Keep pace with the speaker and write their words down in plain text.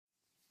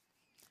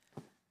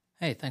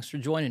Hey, thanks for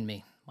joining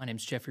me. My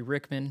name's Jeffrey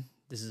Rickman.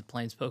 This is a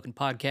Plain Spoken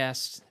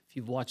podcast. If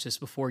you've watched this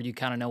before, you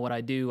kind of know what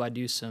I do. I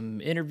do some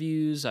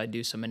interviews, I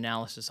do some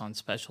analysis on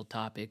special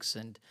topics,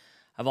 and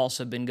I've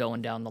also been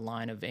going down the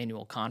line of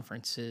annual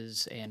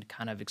conferences and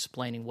kind of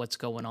explaining what's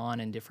going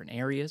on in different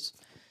areas.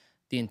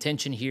 The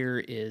intention here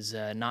is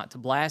not to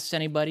blast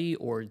anybody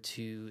or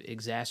to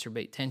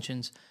exacerbate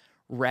tensions.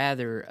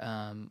 Rather,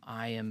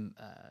 I am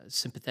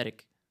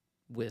sympathetic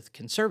with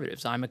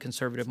conservatives. I'm a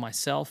conservative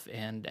myself,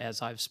 and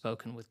as I've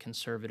spoken with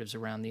conservatives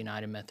around the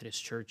United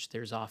Methodist Church,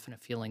 there's often a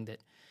feeling that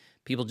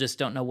people just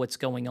don't know what's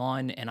going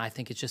on, and I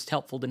think it's just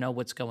helpful to know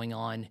what's going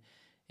on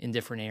in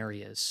different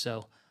areas.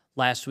 So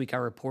last week I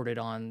reported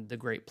on the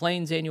Great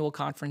Plains Annual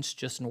Conference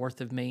just north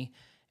of me,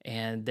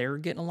 and they're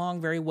getting along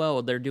very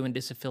well. They're doing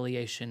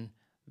disaffiliation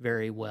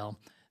very well.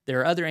 There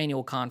are other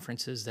annual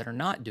conferences that are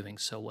not doing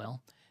so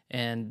well,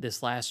 and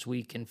this last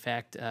week, in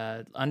fact,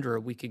 under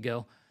a week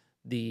ago,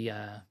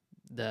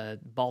 the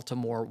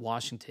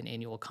Baltimore-Washington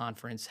Annual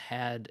Conference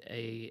had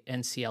a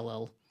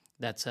NCLL,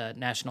 that's a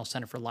National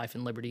Center for Life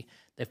and Liberty.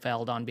 They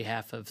filed on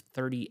behalf of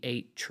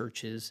 38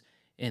 churches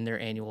in their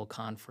annual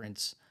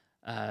conference.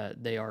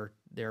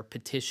 They're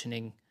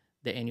petitioning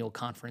the annual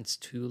conference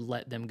to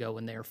let them go,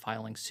 and they are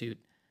filing suit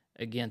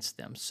against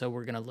them. So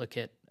we're going to look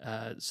at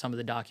some of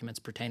the documents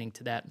pertaining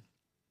to that.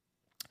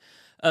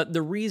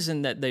 The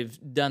reason that they've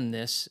done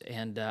this,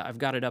 and I've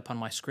got it up on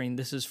my screen,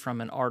 this is from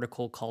an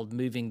article called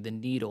Moving the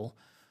Needle,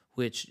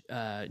 which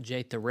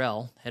Jay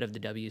Thorell, head of the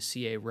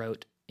WCA,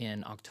 wrote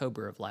in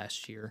October of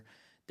last year.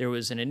 There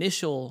was an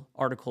initial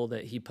article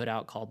that he put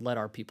out called Let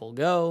Our People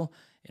Go,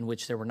 in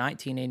which there were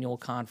 19 annual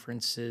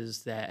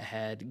conferences that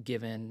had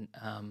given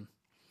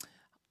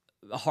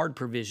hard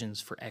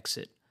provisions for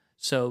exit.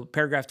 So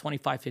paragraph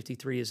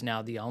 2553 is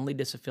now the only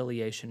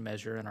disaffiliation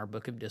measure in our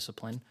Book of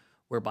Discipline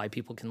whereby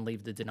people can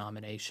leave the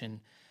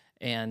denomination.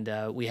 And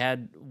we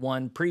had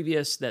one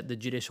previous that the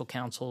Judicial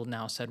Council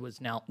now said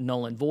was now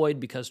null and void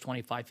because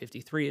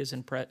 2553 is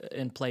in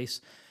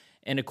place.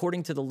 And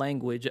according to the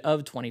language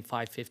of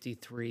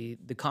 2553,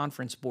 the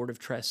Conference Board of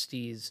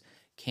Trustees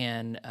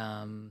can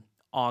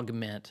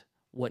augment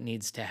what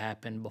needs to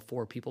happen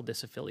before people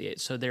disaffiliate.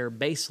 So there are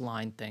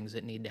baseline things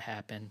that need to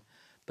happen,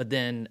 but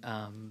then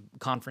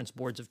Conference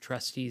Boards of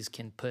Trustees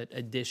can put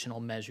additional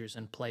measures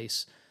in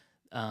place.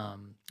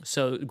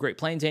 So Great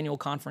Plains Annual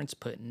Conference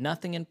put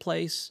nothing in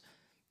place.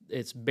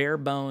 It's bare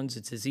bones.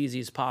 It's as easy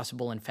as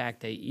possible. In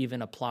fact, they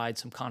even applied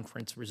some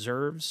conference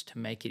reserves to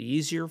make it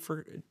easier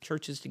for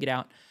churches to get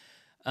out.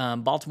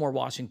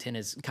 Baltimore-Washington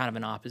is kind of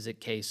an opposite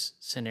case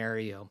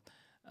scenario.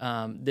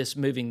 This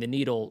Moving the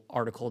Needle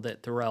article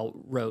that Thorell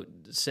wrote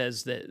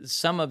says that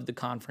some of the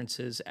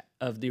conferences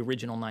of the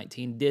original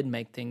 19 did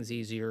make things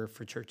easier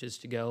for churches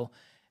to go,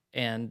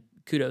 and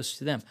kudos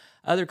to them.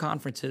 Other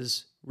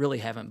conferences really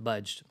haven't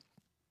budged.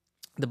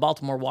 The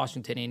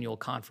Baltimore-Washington Annual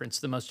Conference,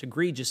 the most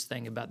egregious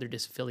thing about their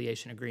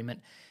disaffiliation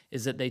agreement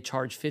is that they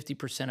charge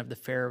 50% of the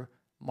fair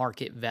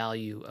market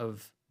value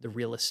of the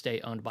real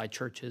estate owned by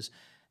churches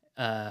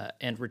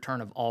and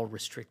return of all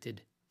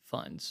restricted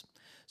funds.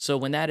 So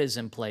when that is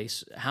in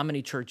place, how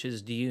many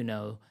churches do you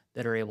know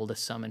that are able to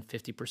summon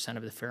 50%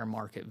 of the fair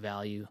market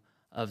value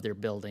of their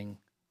building?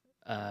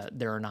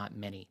 There are not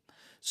many.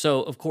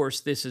 So, of course,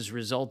 this has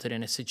resulted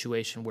in a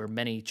situation where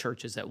many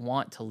churches that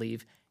want to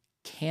leave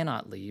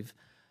cannot leave.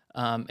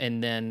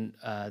 And then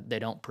they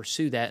don't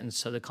pursue that, and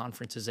so the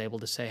conference is able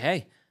to say,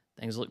 hey,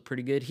 things look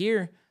pretty good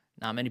here.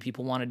 Not many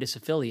people want to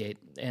disaffiliate.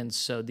 And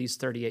so these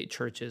 38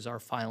 churches are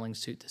filing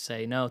suit to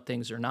say, no,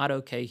 things are not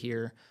okay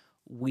here.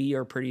 We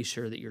are pretty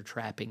sure that you're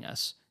trapping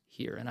us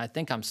here. And I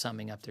think I'm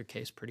summing up their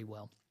case pretty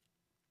well.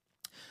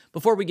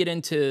 Before we get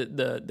into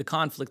the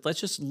conflict,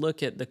 let's just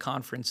look at the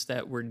conference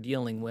that we're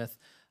dealing with.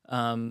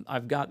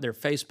 I've got their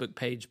Facebook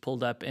page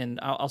pulled up, and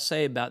I'll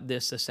say about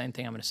this the same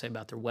thing I'm going to say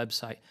about their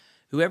website.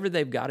 Whoever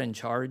they've got in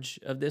charge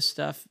of this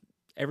stuff,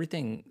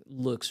 everything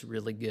looks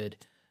really good.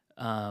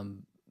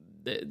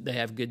 They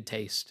have good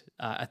taste.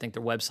 I think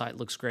their website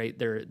looks great.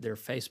 Their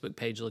Facebook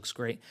page looks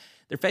great.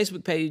 Their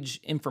Facebook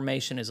page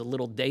information is a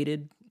little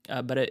dated,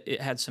 but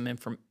it had some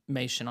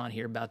information on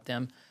here about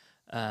them.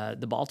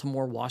 The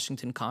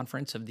Baltimore-Washington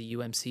Conference of the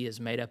UMC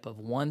is made up of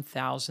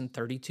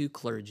 1,032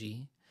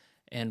 clergy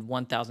and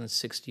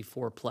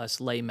 1,064 plus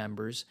lay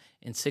members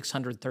in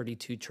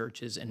 632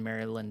 churches in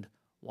Maryland,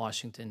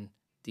 Washington,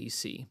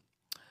 D.C.,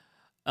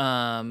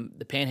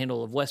 the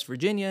Panhandle of West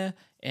Virginia,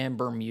 and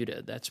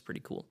Bermuda. That's pretty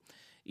cool.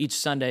 Each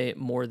Sunday,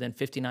 more than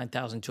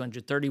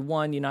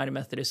 59,231 United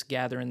Methodists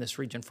gather in this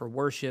region for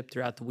worship.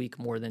 Throughout the week,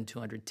 more than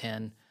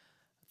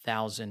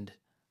 210,000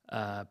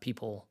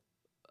 people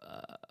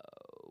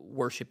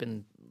worship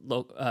and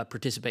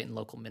participate in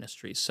local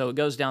ministries. So it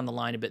goes down the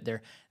line a bit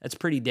there. That's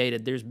pretty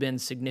dated. There's been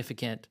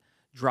significant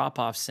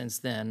drop-off since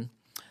then.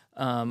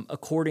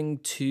 According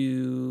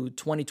to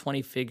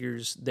 2020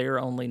 figures, they're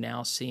only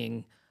now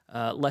seeing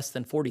less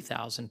than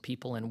 40,000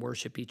 people in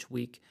worship each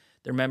week.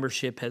 Their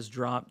membership has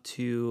dropped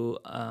to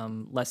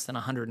less than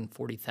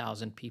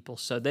 140,000 people.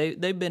 So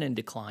they've been in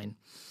decline.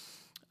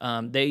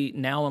 They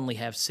now only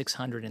have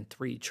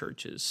 603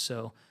 churches.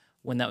 So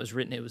When that was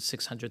written, it was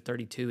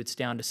 632. It's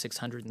down to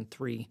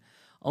 603.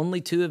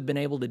 Only 2 have been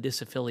able to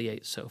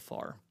disaffiliate so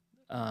far.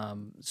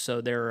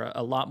 So there are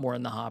a lot more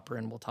in the hopper,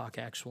 and we'll talk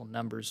actual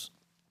numbers.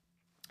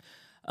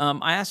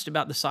 I asked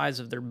about the size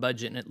of their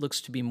budget, and it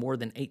looks to be more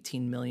than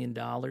 $18 million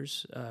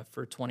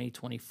for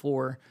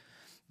 2024.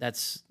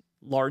 That's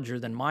larger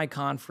than my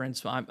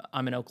conference.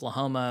 I'm in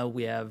Oklahoma.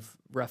 We have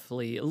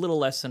roughly a little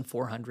less than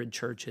 400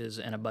 churches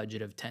and a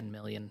budget of 10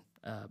 million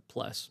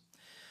plus.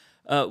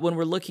 When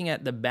we're looking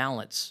at the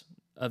balance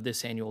of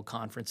this annual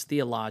conference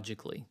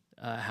theologically,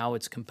 how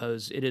it's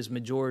composed, it is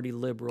majority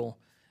liberal.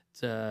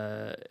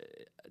 To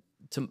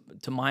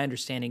my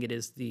understanding, it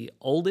is the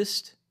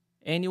oldest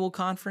annual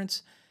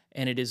conference,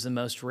 and it is the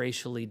most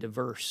racially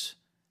diverse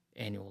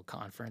annual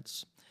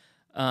conference.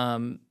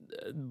 There's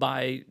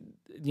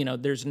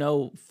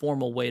no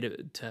formal way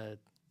to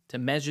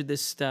measure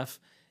this stuff.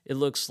 It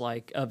looks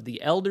like of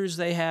the elders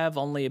they have,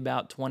 only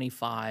about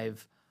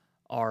 25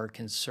 are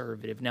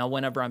conservative. Now,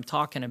 whenever I'm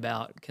talking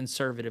about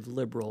conservative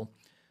liberal,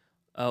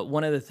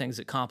 one of the things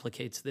that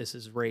complicates this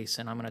is race,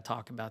 and I'm going to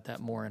talk about that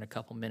more in a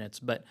couple minutes.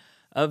 But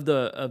of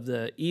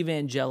the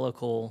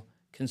evangelical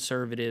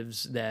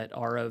conservatives that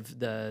are of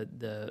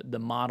the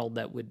model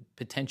that would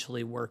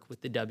potentially work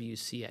with the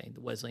WCA,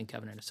 the Wesleyan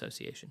Covenant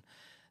Association,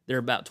 they're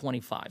about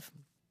 25.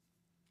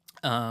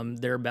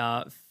 There are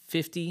about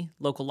 50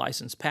 local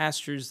licensed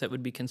pastors that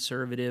would be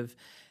conservative.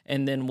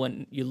 And then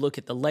when you look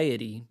at the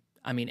laity,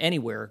 I mean,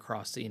 anywhere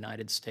across the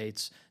United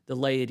States, the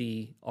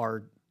laity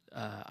are,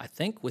 I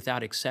think,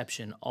 without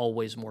exception,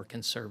 always more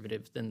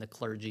conservative than the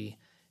clergy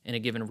in a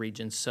given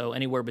region. So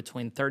anywhere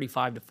between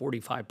 35 to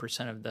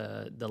 45% of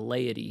the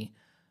laity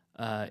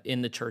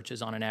in the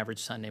churches on an average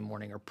Sunday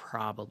morning are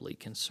probably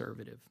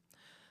conservative.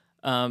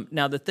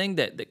 Now, the thing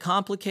that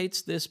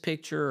complicates this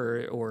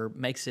picture or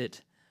makes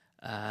it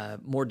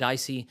more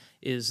dicey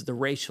is the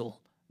racial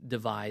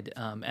divide.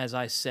 As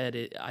I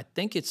said, I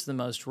think it's the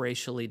most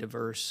racially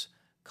diverse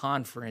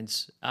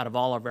conference out of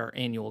all of our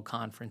annual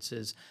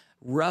conferences.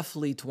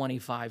 Roughly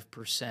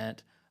 25%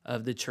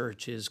 of the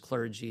church's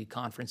clergy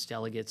conference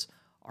delegates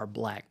are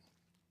black.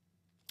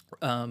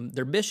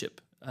 Their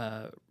bishop,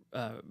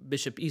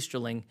 Bishop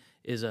Easterling,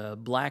 is a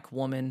black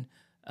woman.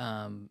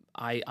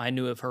 I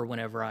knew of her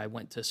whenever I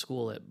went to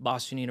school at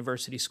Boston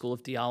University School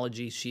of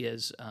Theology. She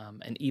is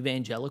an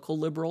evangelical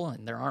liberal,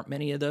 and there aren't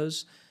many of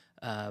those.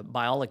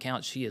 By all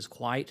accounts, she is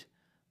quite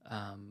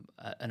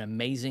an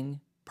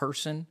amazing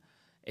person,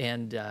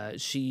 and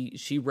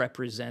she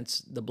represents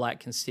the black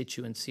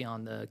constituency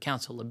on the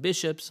Council of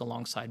Bishops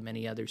alongside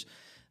many others.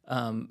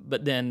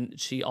 But then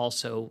she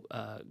also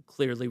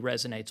clearly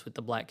resonates with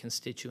the black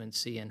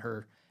constituency in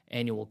her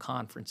annual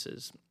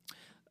conferences.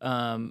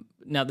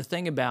 Now, the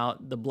thing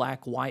about the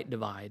black-white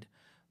divide,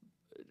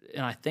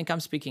 and I think I'm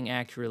speaking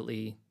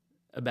accurately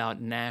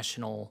about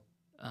national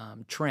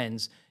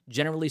trends,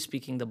 generally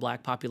speaking, the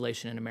black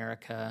population in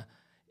America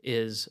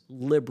is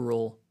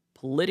liberal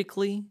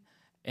politically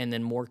and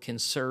then more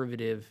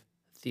conservative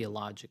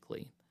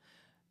theologically.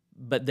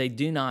 But they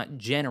do not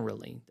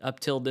generally, up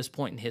till this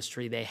point in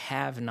history, they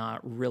have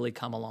not really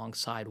come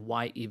alongside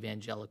white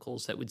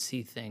evangelicals that would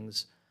see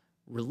things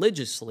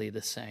religiously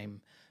the same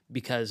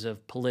because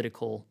of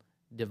political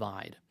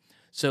divide.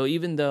 So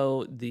even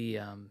though the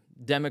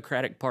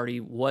Democratic Party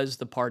was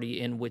the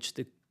party in which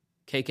the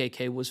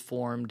KKK was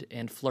formed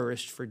and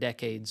flourished for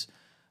decades,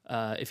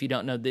 if you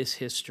don't know this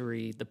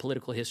history, the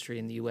political history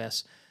in the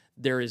U.S.,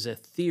 there is a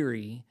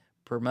theory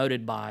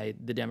promoted by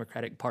the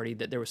Democratic Party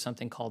that there was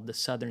something called the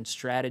Southern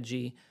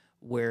Strategy,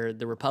 where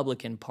the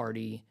Republican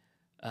Party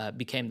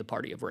became the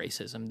party of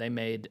racism. They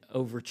made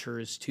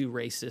overtures to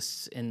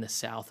racists in the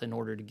South in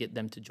order to get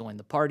them to join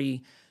the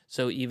party.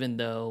 So even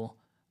though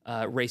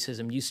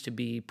racism used to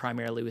be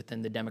primarily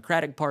within the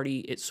Democratic Party,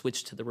 it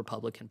switched to the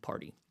Republican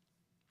Party.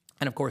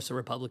 And of course, the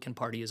Republican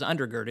Party is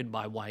undergirded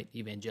by white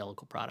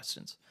evangelical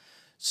Protestants.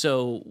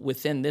 So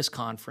within this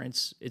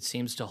conference, it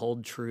seems to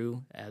hold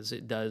true, as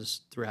it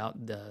does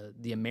throughout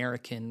the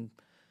American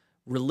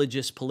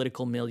religious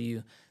political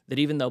milieu, that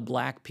even though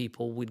black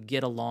people would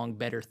get along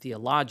better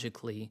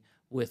theologically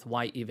with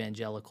white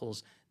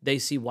evangelicals, they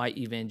see white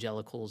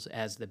evangelicals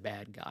as the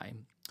bad guy.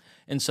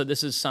 And so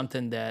this is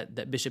something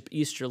that Bishop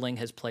Easterling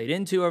has played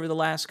into over the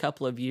last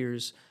couple of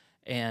years,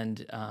 and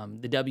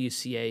the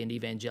WCA and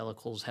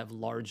evangelicals have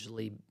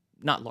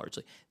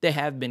they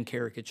have been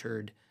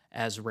caricatured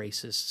as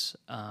racists.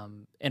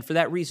 And for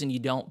that reason, you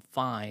don't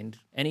find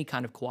any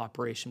kind of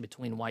cooperation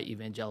between white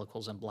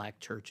evangelicals and black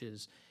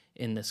churches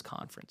in this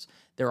conference.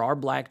 There are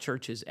black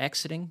churches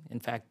exiting. In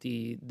fact,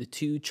 the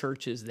 2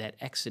 churches that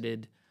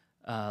exited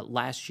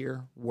last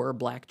year were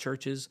black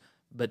churches,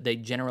 but they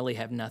generally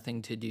have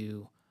nothing to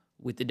do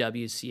with the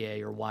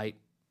WCA or white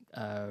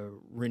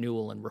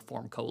renewal and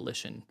reform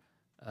coalition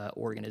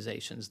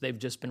organizations. They've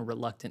just been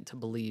reluctant to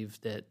believe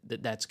that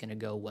that's going to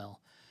go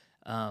well.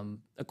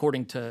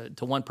 According to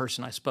one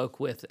person I spoke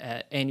with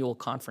at Annual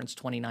Conference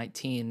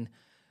 2019,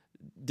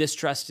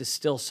 distrust is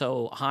still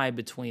so high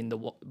between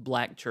the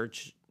black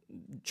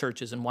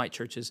churches and white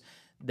churches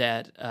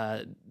that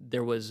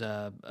there was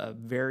a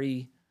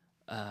very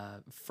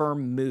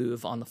firm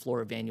move on the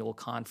floor of annual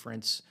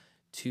conference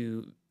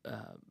to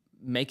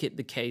make it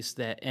the case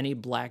that any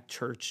black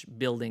church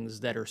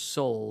buildings that are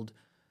sold,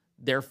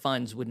 their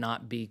funds would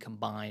not be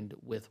combined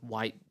with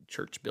white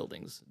church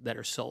buildings that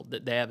are sold.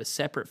 That they have a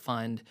separate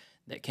fund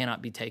that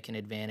cannot be taken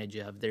advantage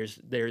of.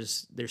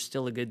 There's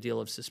still a good deal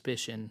of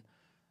suspicion.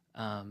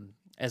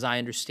 As I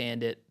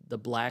understand it, the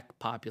black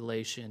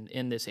population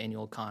in this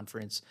annual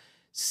conference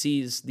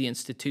sees the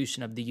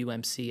institution of the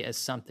UMC as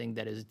something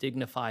that has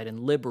dignified and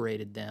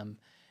liberated them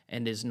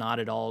and is not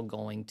at all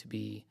going to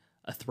be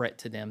a threat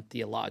to them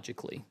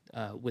theologically,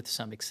 with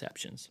some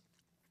exceptions.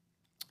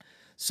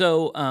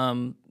 So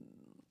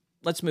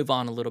let's move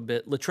on a little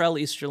bit. Latrell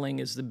Easterling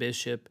is the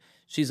bishop.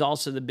 She's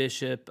also the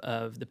bishop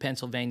of the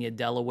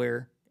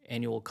Pennsylvania-Delaware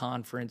Annual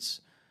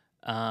Conference.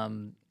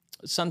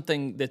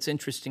 Something that's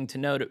interesting to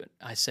note,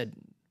 I said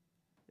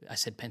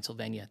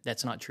Pennsylvania.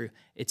 That's not true.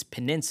 It's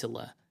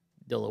Peninsula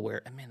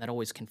Delaware. Man, that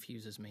always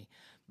confuses me.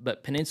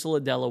 But Peninsula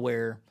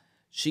Delaware,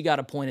 she got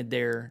appointed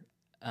there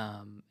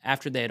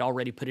after they had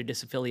already put a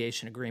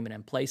disaffiliation agreement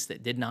in place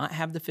that did not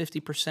have the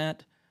 50%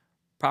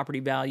 property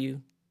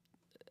value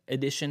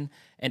addition.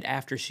 And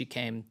after she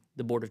came,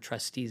 the Board of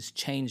Trustees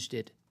changed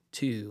it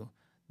to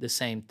the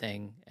same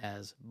thing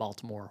as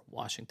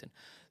Baltimore-Washington.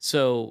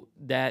 So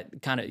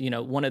that kind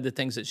of, one of the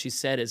things that she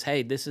said is,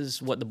 hey, this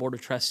is what the Board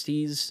of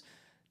Trustees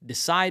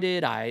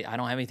decided. I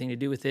don't have anything to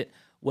do with it.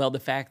 Well, the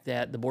fact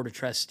that the Board of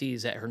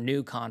Trustees at her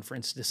new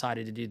conference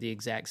decided to do the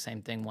exact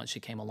same thing once she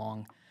came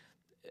along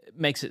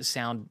makes it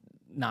sound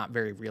not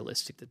very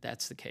realistic that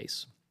that's the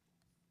case.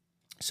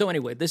 So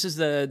anyway, this is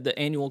the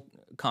annual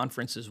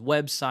conference's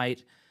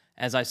website.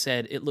 As I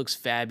said, it looks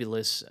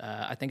fabulous.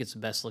 I think it's the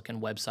best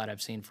looking website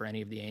I've seen for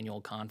any of the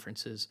annual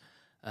conferences,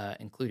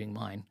 including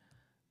mine.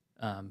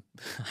 I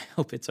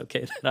hope it's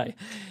okay that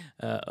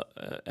I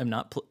am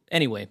not...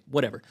 Anyway,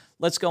 whatever.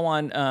 Let's go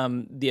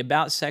on. The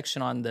About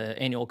section on the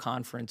annual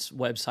conference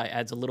website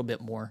adds a little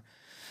bit more.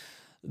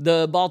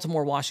 The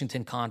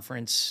Baltimore-Washington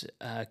Conference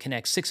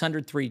connects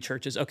 603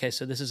 churches. Okay,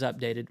 so this is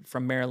updated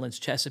from Maryland's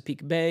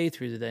Chesapeake Bay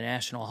through the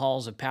National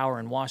Halls of Power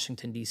in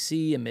Washington,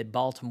 D.C., amid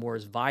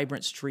Baltimore's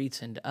vibrant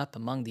streets and up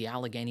among the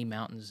Allegheny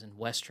Mountains in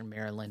western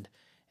Maryland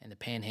and the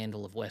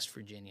panhandle of West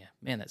Virginia.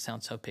 Man, that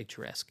sounds so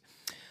picturesque.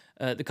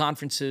 The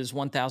conference's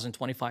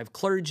 1,025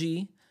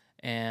 clergy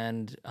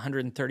and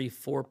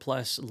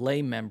 134-plus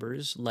lay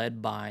members,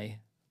 led by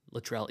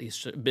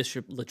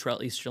Bishop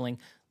Latrell Easterling,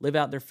 live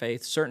out their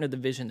faith, certain of the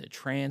vision that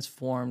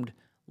transformed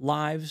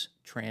lives.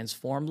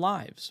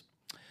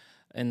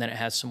 And then it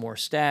has some more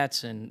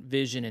stats and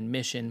vision and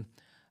mission.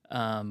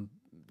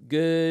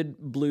 Good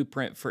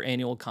blueprint for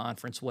annual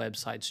conference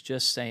websites,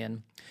 just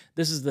saying.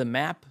 This is the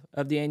map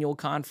of the annual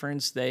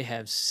conference. They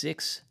have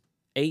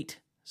 8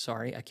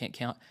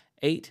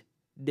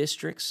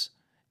 districts.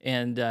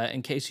 And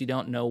in case you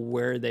don't know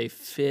where they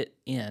fit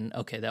in,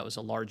 okay, that was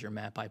a larger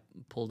map I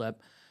pulled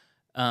up.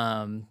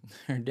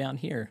 They're down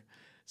here.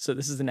 So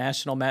this is the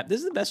national map. This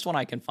is the best one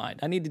I can find.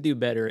 I need to do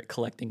better at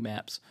collecting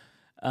maps.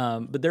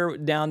 But they're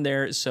down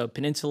there. So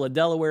Peninsula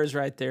Delaware is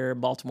right there.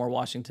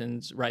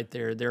 Baltimore-Washington's right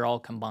there. They're all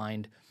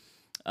combined.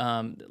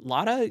 A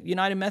lot of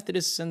United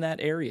Methodists in that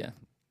area.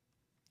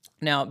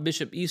 Now,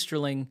 Bishop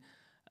Easterling,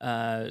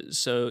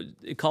 so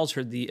it calls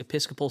her the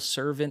Episcopal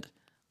servant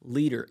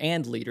leader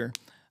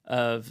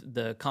of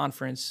the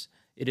conference.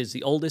 It is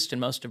the oldest and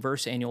most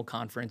diverse annual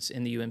conference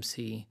in the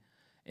UMC,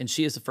 and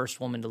she is the first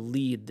woman to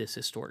lead this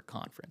historic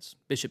conference.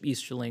 Bishop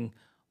Easterling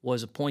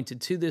was appointed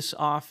to this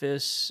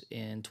office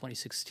in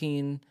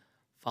 2016,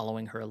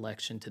 following her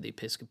election to the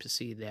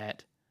episcopacy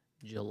that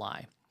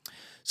July.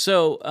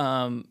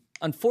 So,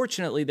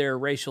 unfortunately, there are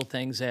racial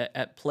things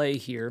at play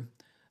here.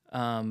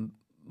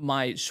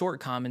 My short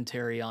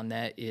commentary on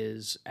that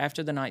is,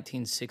 after the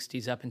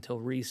 1960s up until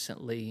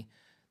recently,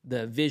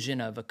 the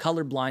vision of a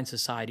colorblind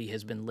society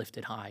has been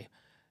lifted high.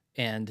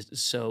 And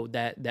so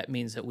that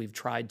means that we've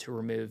tried to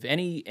remove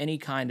any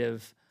kind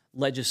of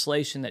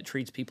legislation that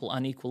treats people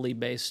unequally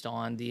based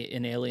on the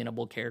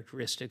inalienable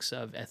characteristics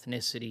of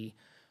ethnicity.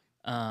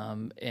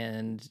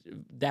 And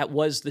that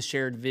was the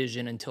shared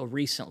vision until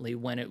recently,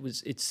 when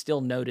it's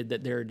still noted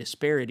that there are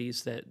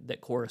disparities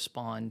that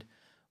correspond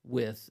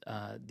with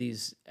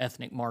these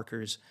ethnic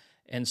markers.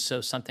 And so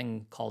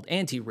something called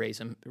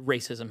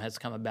anti-racism has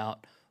come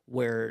about,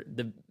 where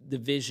the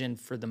vision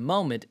for the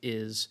moment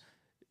is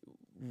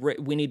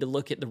we need to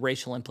look at the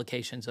racial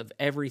implications of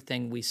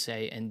everything we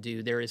say and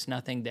do. There is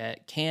nothing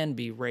that can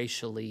be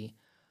racially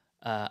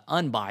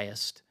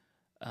unbiased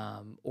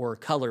or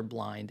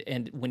colorblind.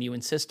 And when you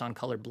insist on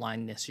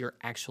colorblindness, you're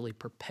actually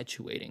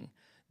perpetuating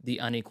the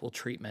unequal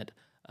treatment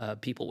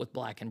of people with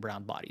black and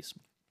brown bodies.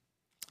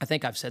 I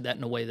think I've said that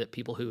in a way that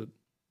people who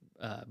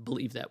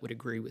believe that would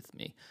agree with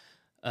me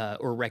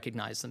or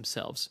recognize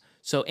themselves.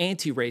 So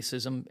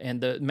anti-racism, and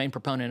the main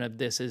proponent of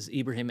this is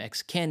Ibrahim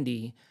X.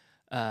 Kendi,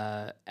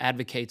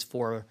 advocates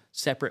for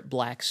separate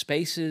black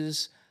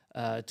spaces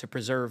to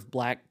preserve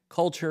black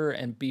culture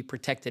and be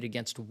protected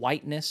against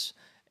whiteness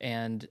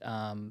and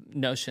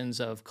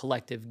notions of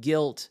collective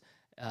guilt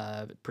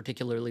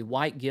particularly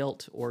white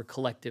guilt or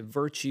collective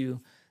virtue.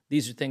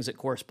 These are things that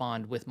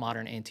correspond with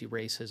modern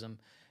anti-racism.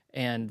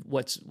 And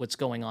what's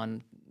going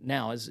on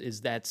now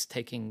is that's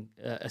taking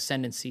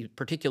ascendancy,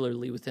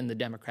 particularly within the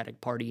Democratic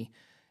Party,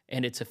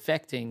 and it's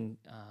affecting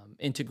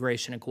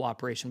integration and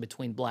cooperation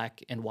between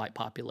black and white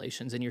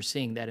populations. And you're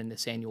seeing that in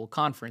this annual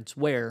conference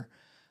where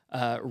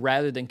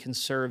rather than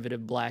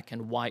conservative black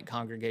and white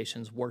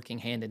congregations working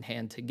hand in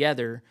hand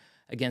together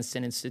against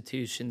an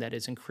institution that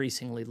is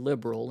increasingly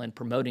liberal and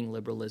promoting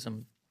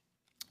liberalism,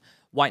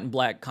 white and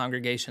black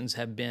congregations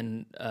have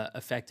been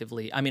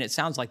effectively, I mean, it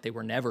sounds like they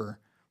were never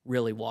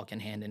really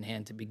walking hand in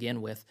hand to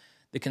begin with.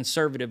 The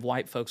conservative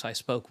white folks I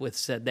spoke with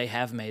said they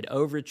have made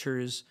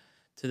overtures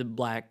to the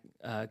black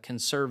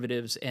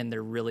conservatives, and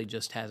there really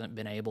just they haven't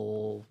been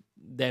able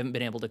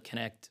to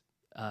connect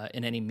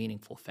in any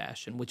meaningful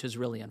fashion, which is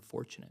really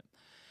unfortunate.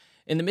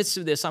 In the midst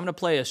of this, I'm going to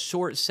play a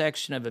short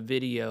section of a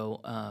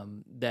video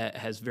that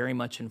has very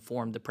much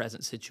informed the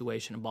present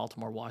situation in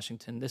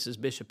Baltimore-Washington. This is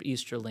Bishop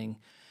Easterling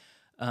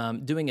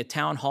doing a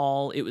town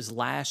hall. It was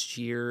last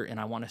year, and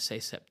I want to say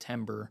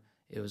September.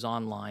 It was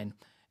online,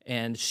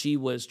 and she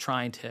was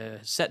trying to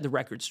set the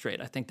record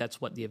straight. I think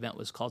that's what the event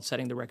was called,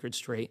 setting the record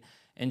straight,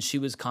 and she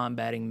was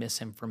combating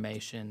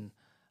misinformation,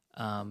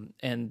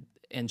 and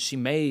she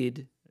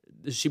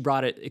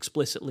brought it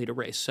explicitly to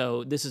race.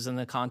 So this is in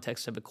the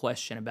context of a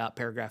question about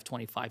paragraph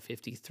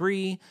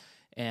 2553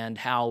 and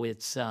how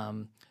it's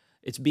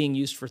being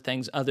used for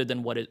things other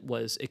than what it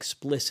was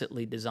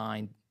explicitly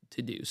designed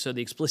to do. So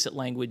the explicit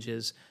language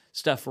is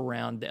stuff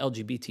around the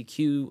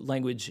LGBTQ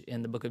language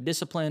in the Book of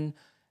Discipline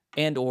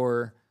and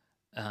or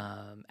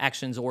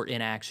actions or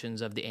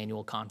inactions of the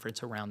annual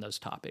conference around those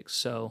topics.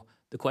 So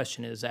the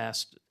question is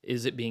asked,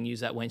 is it being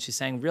used that way? And she's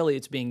saying, really,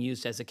 it's being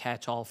used as a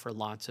catch-all for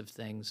lots of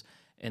things.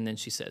 And then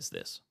she says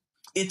this.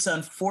 It's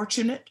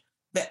unfortunate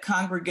that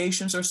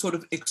congregations are sort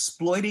of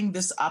exploiting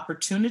this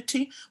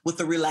opportunity with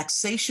the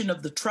relaxation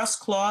of the trust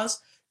clause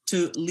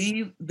to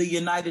leave the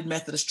United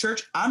Methodist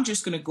Church. I'm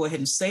just going to go ahead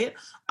and say it.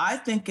 I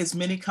think as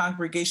many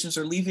congregations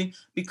are leaving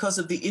because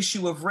of the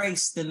issue of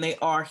race than they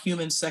are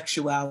human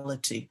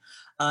sexuality.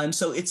 And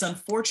so it's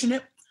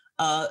unfortunate,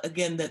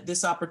 again, that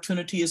this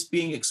opportunity is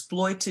being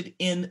exploited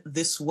in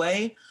this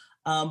way.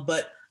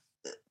 But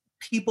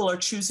people are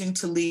choosing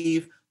to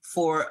leave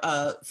for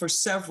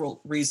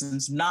several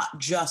reasons, not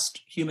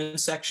just human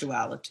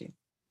sexuality.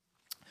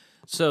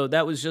 So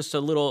that was just a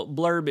little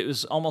blurb. It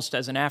was almost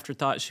as an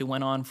afterthought. She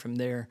went on from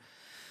there.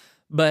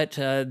 But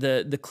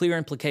the clear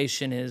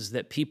implication is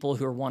that people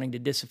who are wanting to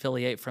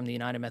disaffiliate from the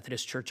United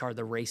Methodist Church are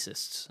the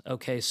racists.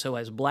 Okay, so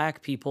as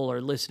black people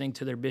are listening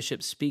to their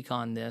bishops speak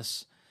on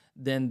this,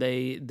 then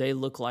they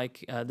look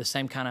like the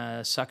same kind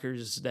of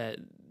suckers that,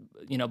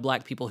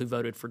 black people who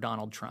voted for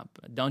Donald Trump.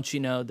 Don't you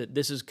know that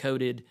this is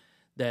coded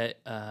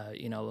that,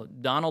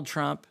 Donald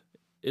Trump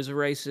is a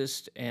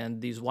racist,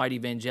 and these white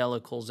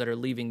evangelicals that are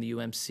leaving the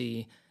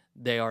UMC,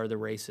 they are the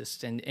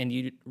racists, and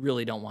you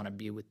really don't want to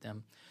be with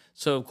them.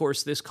 So, of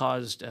course, this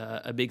caused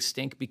a big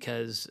stink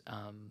because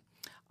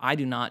I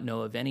do not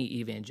know of any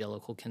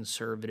evangelical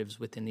conservatives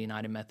within the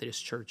United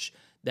Methodist Church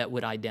that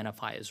would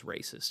identify as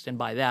racist. And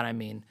by that, I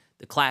mean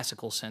the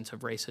classical sense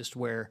of racist,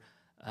 where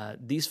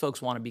these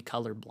folks want to be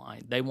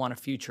colorblind. They want a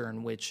future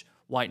in which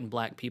white and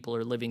black people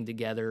are living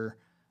together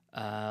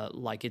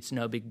like it's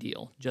no big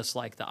deal, just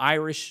like the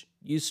Irish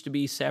used to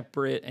be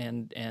separate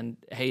and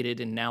hated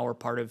and now are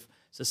part of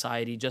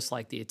society, just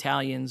like the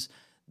Italians.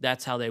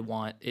 That's how they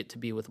want it to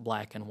be with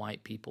black and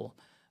white people.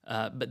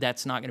 But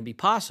that's not going to be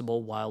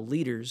possible while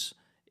leaders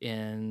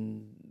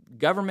in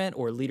government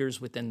or leaders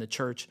within the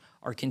church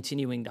are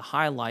continuing to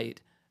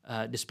highlight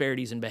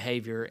disparities in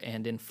behavior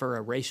and infer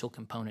a racial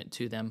component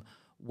to them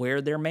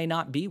where there may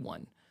not be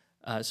one.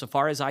 So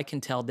far as I can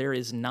tell, there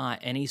is not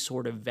any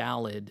sort of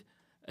valid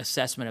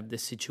assessment of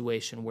this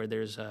situation where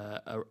there's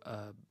a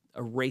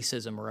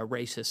racism or a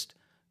racist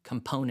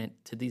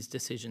component to these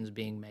decisions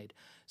being made.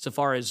 So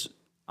far as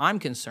I'm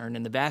concerned,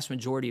 and the vast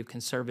majority of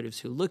conservatives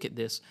who look at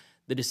this,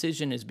 the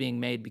decision is being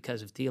made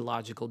because of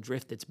theological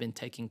drift that's been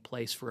taking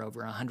place for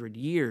over 100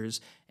 years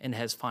and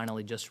has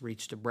finally just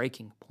reached a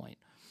breaking point.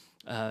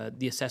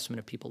 The assessment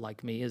of people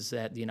like me is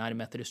that the United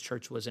Methodist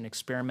Church was an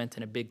experiment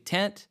in a big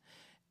tent,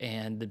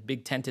 and the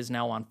big tent is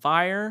now on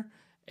fire,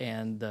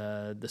 and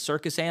the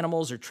circus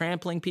animals are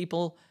trampling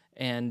people,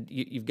 and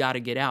you've got to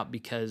get out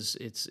because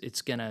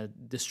it's going to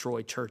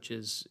destroy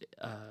churches,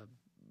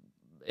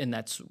 and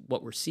that's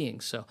what we're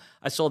seeing. So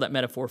I stole that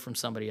metaphor from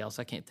somebody else.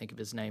 I can't think of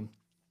his name.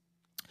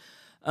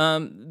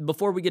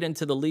 Before we get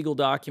into the legal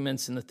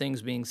documents and the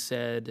things being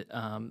said,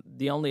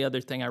 the only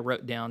other thing I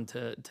wrote down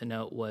to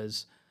note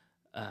was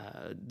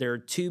there are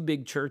two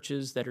big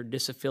churches that are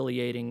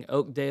disaffiliating: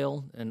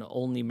 Oakdale in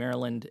Olney,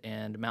 Maryland,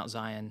 and Mount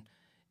Zion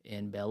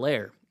in Bel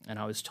Air. And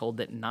I was told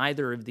that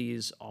neither of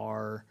these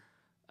are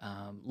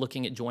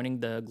looking at joining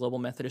the Global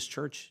Methodist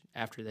Church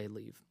after they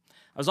leave.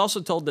 I was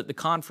also told that the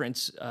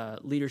conference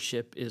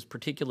leadership is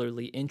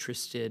particularly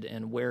interested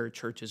in where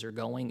churches are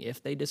going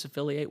if they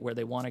disaffiliate, where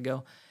they want to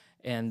go.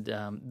 And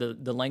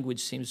the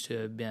language seems to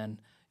have been,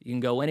 You can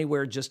go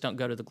anywhere, just don't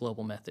go to the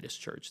Global Methodist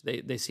Church.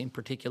 They seem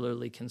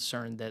particularly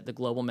concerned that the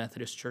Global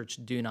Methodist Church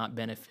do not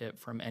benefit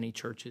from any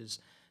churches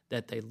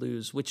that they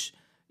lose, which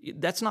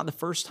that's not the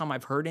first time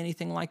I've heard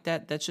anything like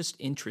that. That's just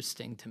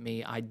interesting to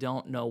me. I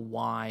don't know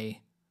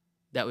why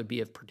that would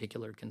be of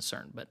particular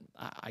concern, but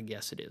I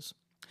guess it is.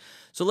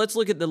 So let's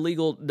look at the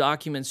legal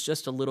documents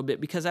just a little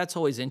bit, because that's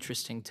always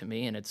interesting to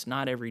me, and it's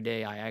not every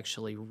day I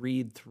actually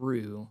read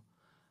through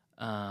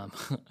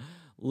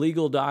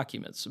legal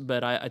documents.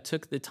 But I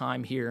took the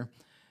time here,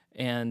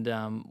 and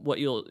what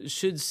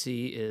should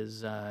see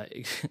is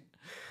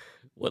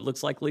what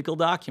looks like legal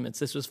documents.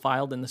 This was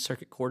filed in the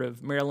Circuit Court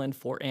of Maryland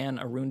for Anne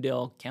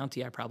Arundel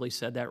County. I probably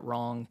said that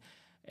wrong.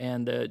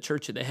 And the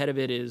church at the head of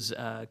it is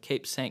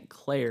Cape St.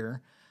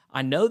 Clair.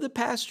 I know the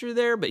pastor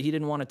there, but he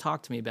didn't want to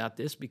talk to me about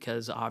this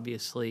because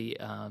obviously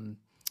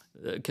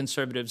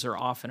conservatives are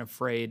often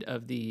afraid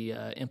of the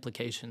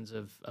implications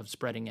of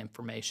spreading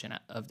information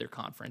of their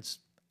conference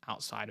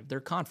outside of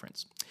their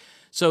conference.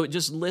 So it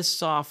just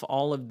lists off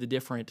all of the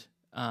different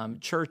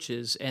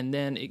churches, and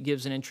then it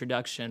gives an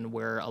introduction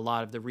where a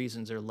lot of the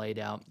reasons are laid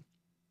out.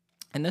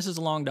 And this is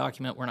a long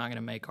document. We're not going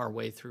to make our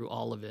way through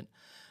all of it,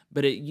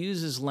 but it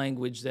uses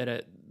language that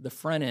at the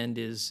front end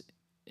is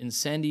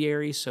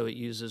incendiary, so it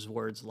uses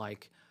words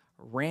like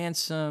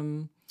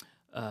ransom,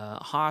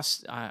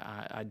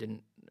 I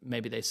didn't.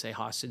 Maybe they say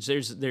hostage.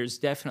 There's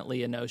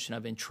definitely a notion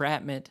of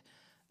entrapment.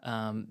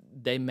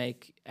 They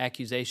make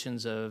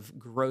accusations of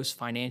gross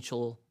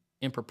financial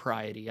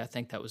impropriety. I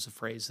think that was a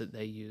phrase that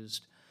they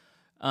used.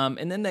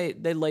 And then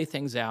they lay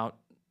things out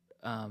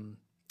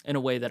in a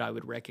way that I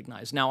would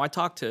recognize. Now, I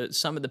talked to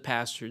some of the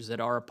pastors that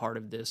are a part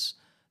of this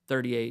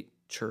 38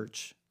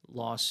 church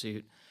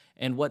lawsuit,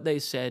 and what they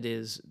said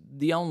is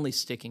the only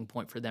sticking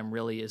point for them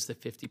really is the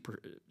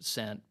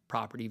 50%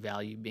 property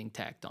value being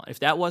tacked on. If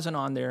that wasn't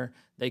on there,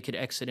 they could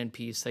exit in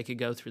peace. They could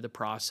go through the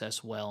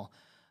process well.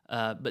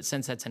 But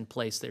since that's in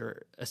place,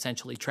 they're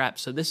essentially trapped.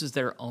 So this is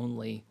their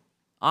only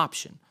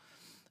option.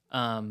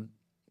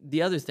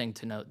 The other thing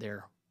to note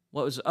there,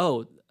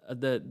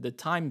 the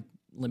time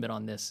limit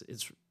on this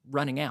is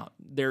running out.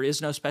 There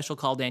is no special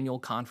called annual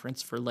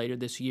conference for later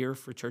this year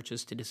for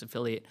churches to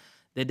disaffiliate.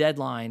 The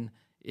deadline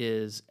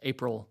is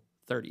April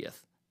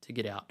 30th to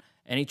get out.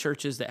 Any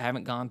churches that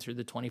haven't gone through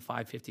the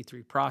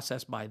 2553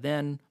 process by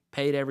then,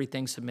 paid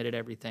everything, submitted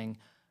everything,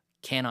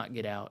 cannot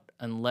get out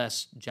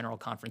unless General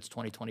Conference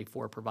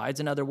 2024 provides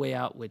another way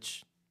out,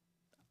 which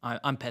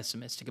I'm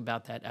pessimistic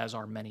about that, as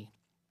are many.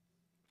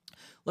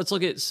 Let's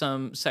look at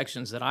some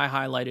sections that I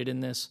highlighted in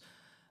this.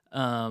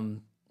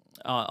 I'll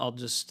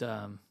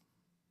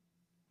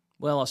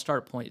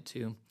start at point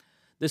 2.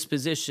 This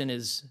position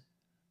is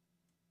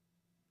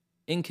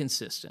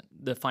inconsistent.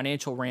 The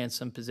financial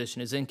ransom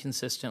position is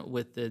inconsistent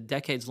with the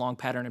decades-long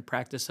pattern and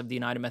practice of the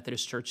United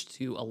Methodist Church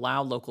to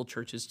allow local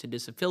churches to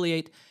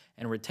disaffiliate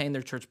and retain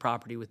their church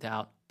property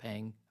without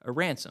paying a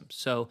ransom.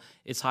 So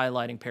it's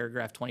highlighting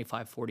paragraph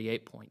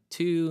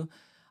 2548.2.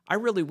 I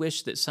really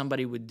wish that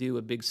somebody would do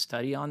a big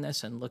study on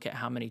this and look at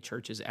how many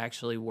churches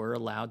actually were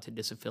allowed to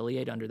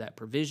disaffiliate under that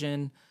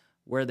provision,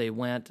 where they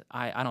went.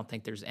 I don't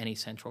think there's any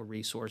central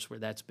resource where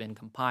that's been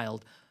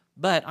compiled.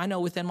 But I know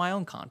within my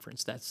own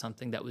conference, that's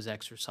something that was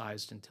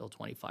exercised until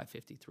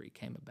 2553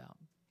 came about.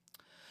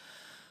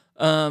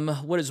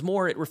 What is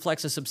more, it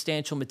reflects a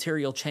substantial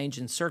material change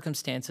in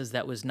circumstances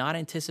that was not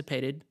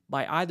anticipated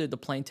by either the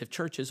plaintiff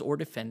churches or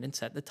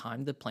defendants at the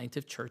time the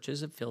plaintiff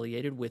churches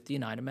affiliated with the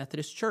United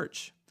Methodist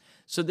Church.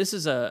 So this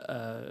is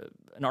an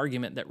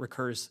argument that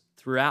recurs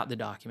throughout the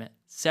document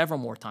several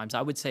more times.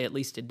 I would say at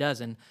least a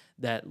dozen,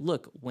 that,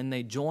 look, when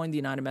they joined the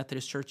United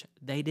Methodist Church,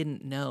 they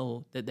didn't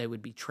know that they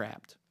would be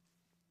trapped.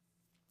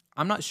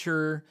 I'm not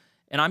sure,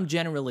 and I'm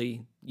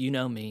generally, you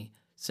know me,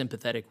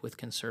 sympathetic with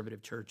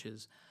conservative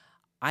churches.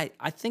 I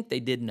think they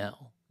did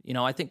know.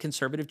 I think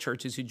conservative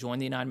churches who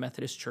joined the United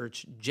Methodist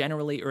Church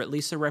generally, or at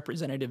least their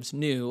representatives,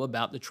 knew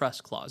about the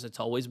trust clause. It's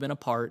always been a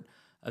part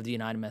of the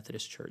United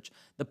Methodist Church.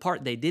 The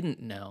part they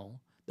didn't know,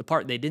 the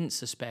part they didn't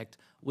suspect,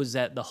 was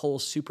that the whole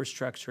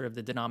superstructure of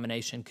the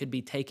denomination could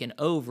be taken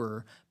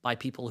over by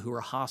people who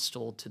are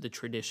hostile to the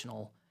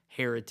traditional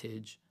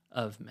heritage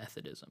of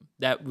Methodism.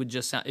 That would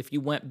just sound, if you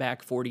went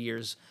back 40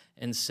 years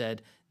and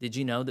said, did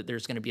you know that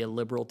there's going to be a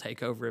liberal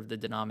takeover of the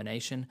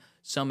denomination?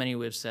 So many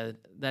would have said,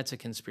 that's a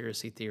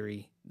conspiracy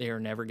theory. They are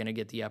never going to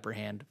get the upper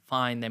hand.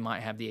 Fine, they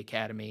might have the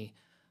academy.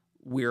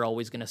 We're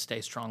always going to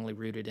stay strongly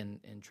rooted in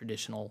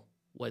traditional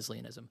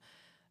Wesleyanism.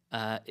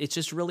 It's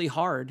just really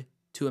hard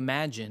to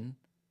imagine,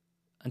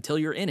 until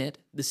you're in it,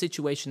 the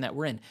situation that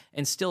we're in.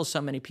 And still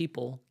so many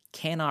people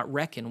cannot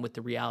reckon with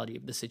the reality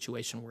of the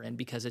situation we're in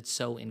because it's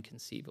so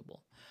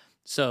inconceivable.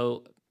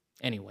 So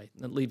anyway,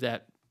 leave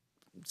that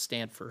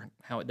stand for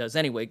how it does.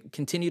 Anyway,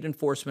 continued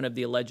enforcement of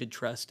the alleged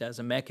trust as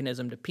a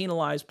mechanism to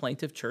penalize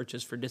plaintiff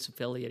churches for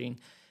disaffiliating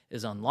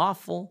is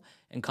unlawful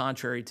and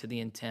contrary to the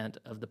intent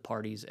of the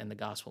parties and the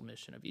gospel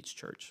mission of each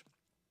church.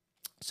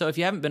 So if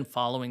you haven't been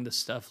following the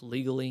stuff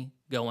legally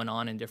going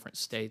on in different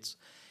states,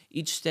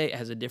 each state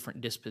has a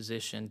different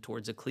disposition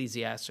towards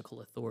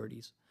ecclesiastical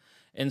authorities.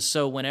 And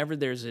so whenever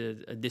there's a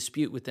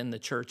dispute within the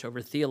church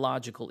over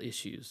theological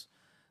issues,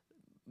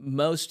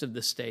 most of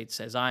the states,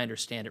 as I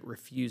understand it,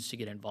 refuse to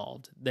get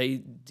involved.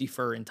 They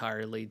defer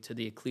entirely to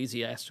the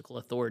ecclesiastical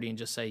authority and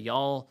just say,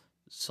 y'all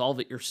solve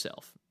it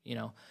yourself, you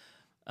know.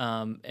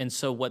 And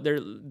so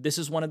this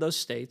is one of those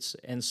states.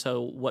 And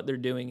so what they're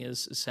doing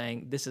is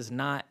saying this is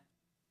not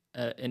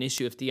an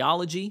issue of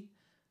theology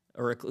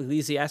or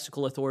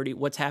ecclesiastical authority.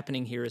 What's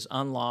happening here is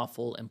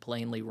unlawful and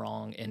plainly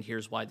wrong, and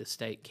here's why the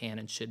state can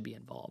and should be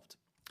involved.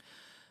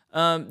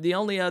 The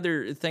only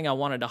other thing I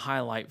wanted to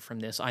highlight from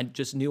this, I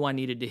just knew I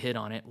needed to hit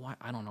on it.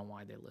 I don't know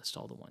why they list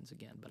all the ones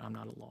again, but I'm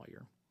not a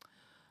lawyer.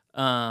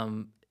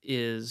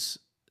 Is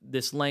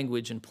this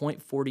language in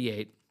point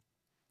 48,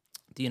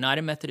 the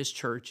United Methodist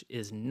Church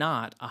is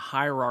not a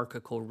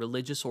hierarchical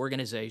religious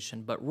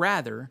organization, but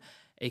rather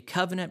a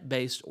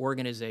covenant-based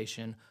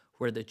organization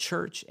where the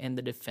church and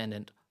the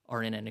defendant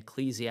are in an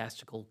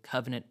ecclesiastical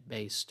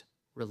covenant-based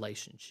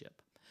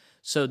relationship.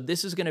 So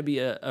this is going to be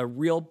a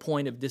real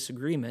point of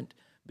disagreement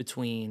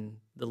between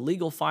the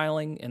legal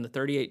filing and the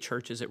 38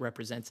 churches it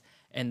represents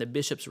and the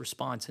bishop's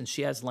response, and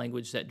she has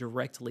language that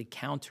directly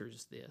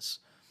counters this.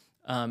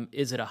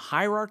 Is it a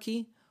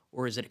hierarchy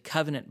or is it a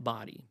covenant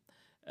body?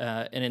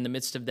 And in the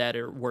midst of that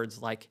are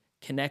words like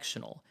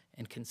connectional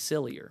and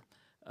conciliar,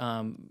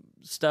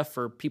 stuff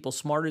for people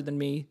smarter than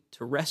me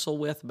to wrestle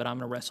with, but I'm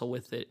going to wrestle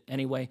with it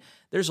anyway.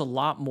 There's a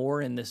lot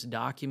more in this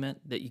document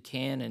that you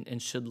can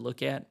and should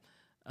look at,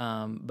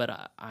 but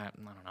I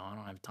don't know. I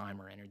don't have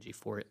time or energy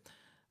for it.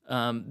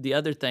 The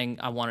other thing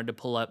I wanted to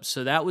pull up,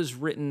 so that was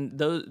written,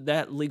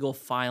 that legal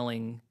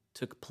filing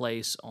took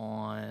place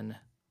on,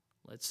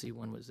 let's see,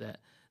 when was that?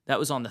 That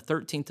was on the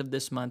 13th of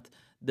this month.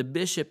 The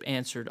bishop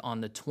answered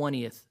on the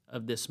 20th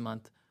of this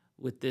month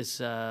with this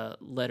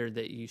letter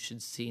that you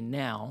should see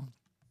now.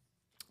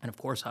 And of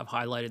course, I've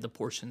highlighted the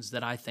portions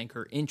that I think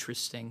are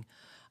interesting.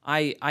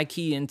 I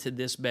key into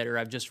this better.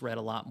 I've just read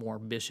a lot more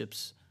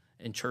bishops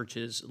and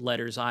churches'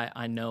 letters.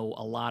 I know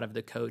a lot of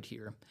the code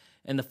here.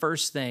 And the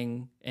first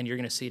thing, and you're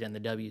going to see it in the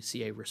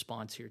WCA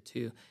response here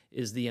too,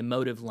 is the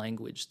emotive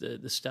language,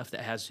 the stuff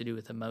that has to do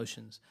with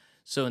emotions.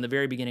 So in the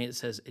very beginning, it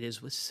says, "It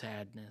is with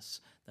sadness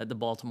that the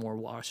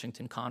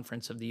Baltimore-Washington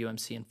Conference of the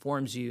UMC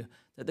informs you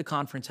that the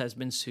conference has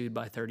been sued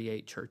by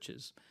 38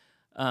 churches."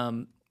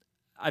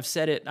 I've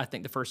said it, I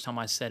think the first time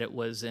I said it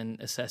was in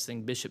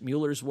assessing Bishop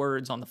Mueller's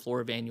words on the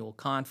floor of annual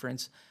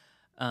conference.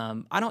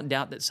 I don't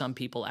doubt that some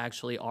people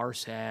actually are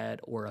sad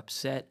or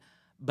upset,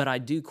 but I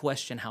do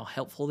question how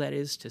helpful that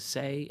is to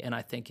say, and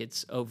I think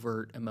it's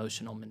overt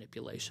emotional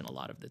manipulation a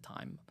lot of the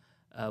time.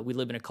 We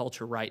live in a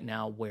culture right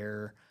now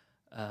where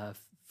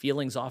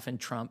feelings often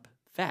trump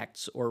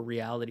facts or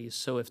realities.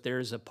 So if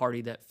there's a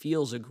party that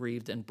feels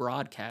aggrieved and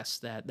broadcasts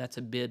that, that's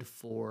a bid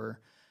for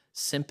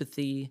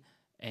sympathy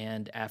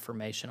and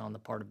affirmation on the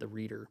part of the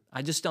reader.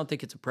 I just don't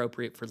think it's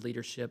appropriate for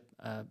leadership.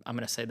 I'm going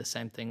to say the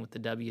same thing with the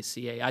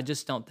WCA. I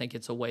just don't think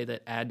it's a way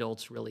that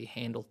adults really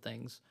handle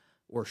things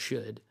or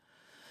should.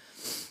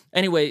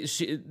 Anyway,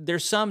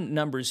 there's some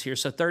numbers here.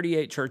 So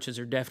 38 churches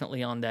are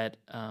definitely on that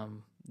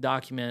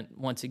document.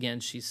 Once again,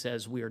 she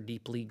says, "We are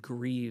deeply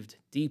grieved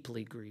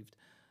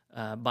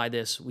by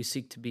this. We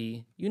seek to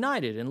be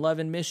united in love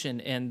and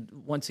mission." And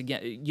once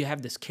again, you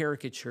have this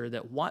caricature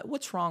that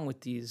what's wrong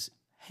with these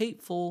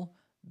hateful,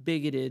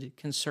 bigoted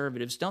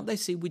conservatives? Don't they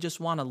see we just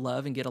want to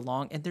love and get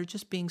along? And they're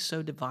just being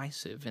so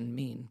divisive and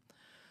mean.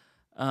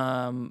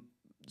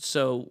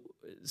 So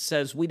it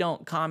says we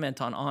don't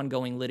comment on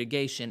ongoing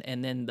litigation,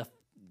 and then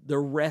the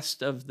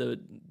rest of the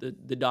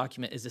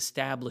document is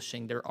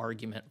establishing their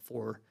argument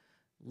for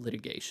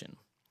litigation.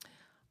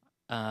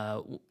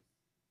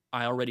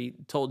 I already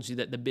told you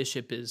that the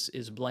bishop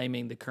is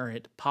blaming the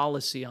current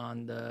policy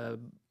on the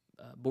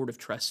Board of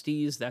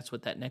Trustees. That's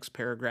what that next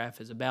paragraph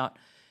is about.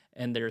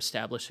 And they're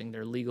establishing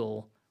their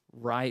legal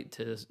right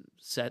to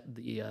set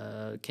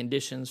the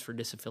conditions for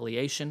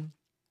disaffiliation.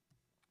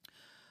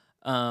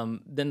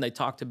 Then they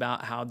talked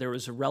about how there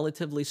was a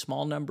relatively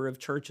small number of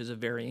churches of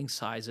varying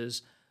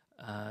sizes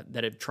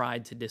that have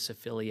tried to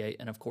disaffiliate.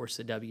 And of course,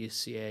 the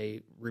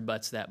WCA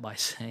rebuts that by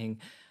saying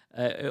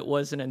it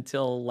wasn't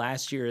until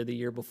last year or the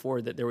year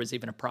before that there was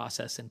even a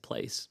process in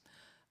place.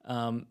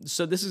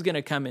 So this is going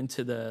to come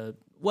into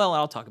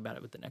I'll talk about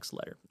it with the next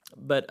letter.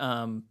 But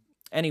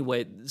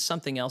anyway,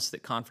 something else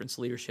that conference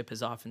leadership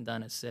has often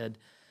done is said,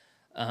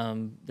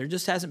 there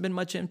just hasn't been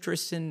much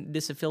interest in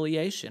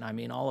disaffiliation. I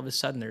mean, all of a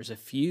sudden there's a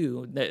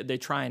few. They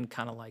try and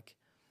kind of like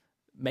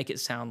make it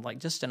sound like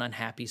just an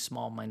unhappy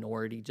small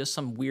minority, just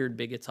some weird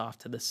bigots off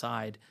to the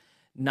side,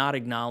 not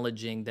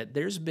acknowledging that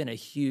there's been a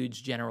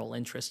huge general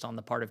interest on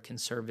the part of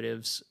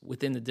conservatives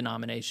within the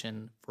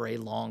denomination for a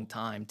long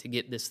time to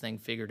get this thing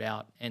figured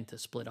out and to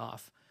split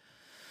off.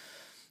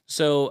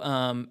 So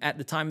at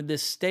the time of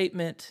this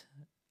statement,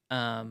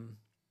 I'm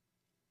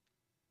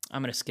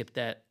going to skip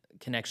that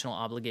connectional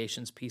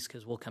obligations piece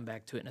because we'll come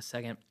back to it in a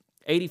second.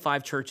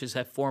 85 churches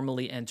have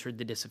formally entered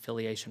the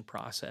disaffiliation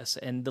process,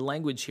 and the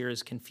language here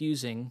is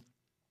confusing.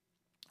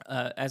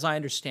 As I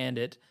understand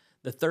it,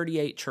 the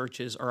 38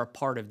 churches are a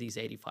part of these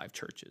 85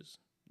 churches.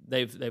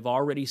 They've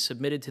already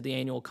submitted to the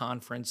annual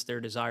conference their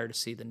desire to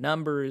see the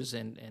numbers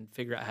and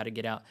figure out how to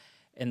get out.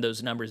 And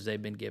those numbers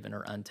they've been given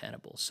are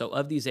untenable. So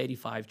of these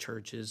 85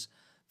 churches,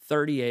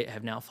 38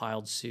 have now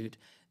filed suit.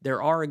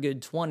 There are a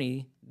good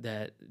 20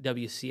 that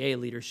WCA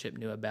leadership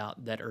knew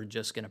about that are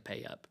just going to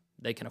pay up.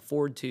 They can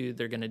afford to.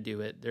 They're going to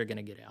do it. They're going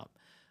to get out.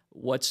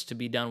 What's to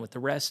be done with the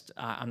rest?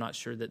 I'm not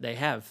sure that they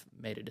have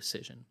made a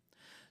decision.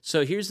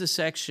 So here's the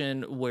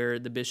section where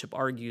the bishop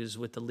argues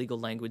with the legal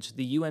language.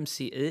 The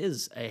UMC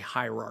is a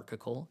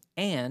hierarchical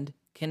and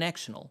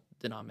connectional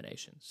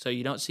denomination. So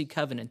you don't see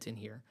covenant in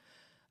here.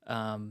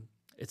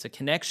 It's a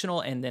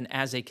connectional and then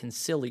as a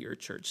conciliar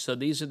church. So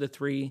these are the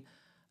three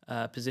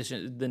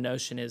positions. The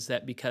notion is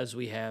that because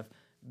we have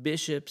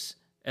bishops,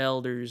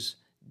 elders,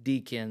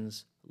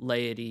 deacons,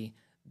 laity,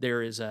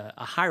 there is a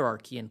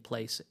hierarchy in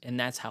place, and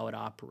that's how it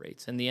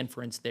operates. And the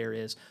inference there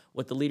is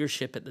what the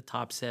leadership at the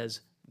top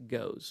says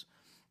goes.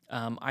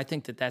 I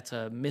think that that's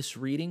a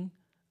misreading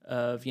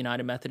of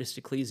United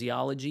Methodist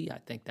ecclesiology. I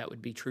think that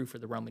would be true for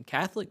the Roman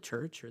Catholic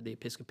Church or the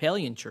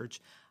Episcopalian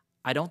Church.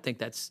 I don't think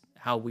that's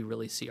how we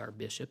really see our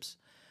bishops.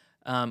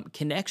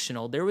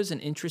 Connectional, there was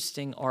an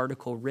interesting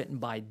article written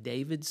by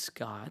David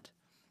Scott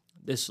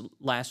this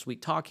last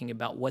week talking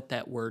about what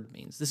that word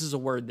means. This is a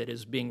word that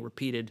is being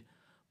repeated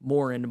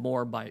more and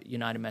more by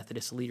United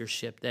Methodist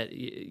leadership that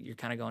you're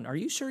kind of going, are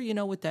you sure you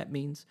know what that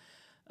means?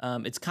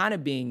 It's kind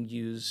of being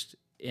used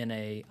in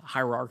a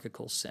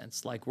hierarchical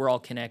sense, like we're all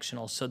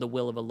connectional, so the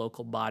will of a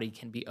local body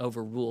can be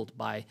overruled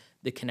by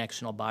the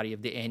connectional body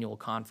of the annual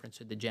conference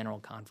or the general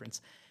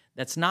conference.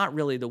 That's not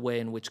really the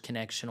way in which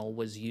connectional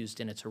was used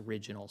in its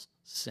original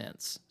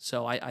sense.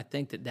 So I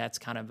think that that's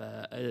kind of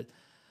a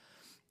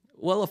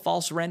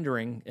false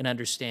rendering and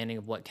understanding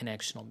of what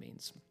connectional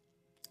means.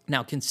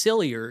 Now,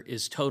 conciliar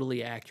is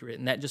totally accurate,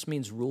 and that just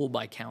means rule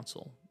by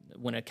council.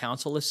 When a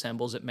council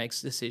assembles, it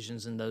makes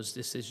decisions, and those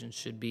decisions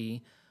should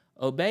be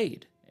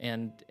obeyed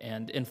and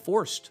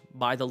enforced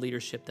by the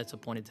leadership that's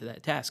appointed to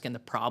that task. And the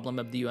problem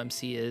of the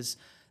UMC is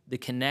the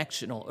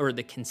connectional or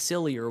the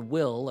conciliar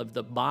will of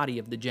the body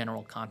of the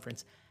general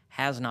conference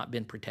has not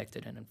been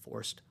protected and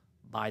enforced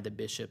by the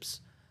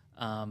bishops.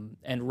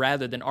 And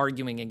rather than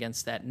arguing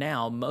against that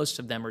now, most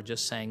of them are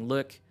just saying,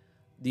 look,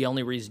 the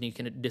only reason you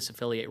can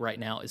disaffiliate right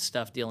now is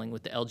stuff dealing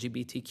with the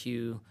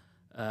LGBTQ,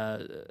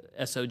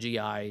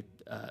 SOGI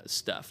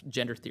stuff,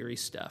 gender theory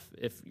stuff.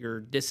 If you're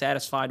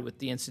dissatisfied with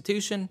the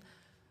institution,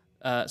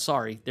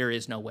 sorry, there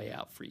is no way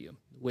out for you,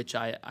 which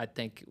I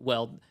think,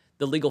 well,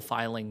 the legal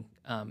filing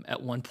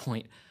at one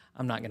point,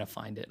 I'm not going to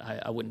find it.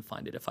 I wouldn't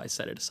find it if I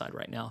set it aside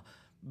right now.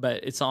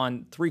 But it's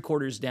on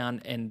 3/4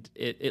 down, and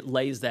it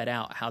lays that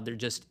out, how there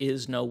just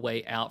is no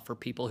way out for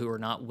people who are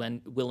not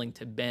willing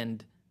to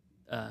bend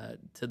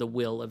to the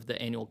will of the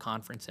annual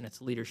conference and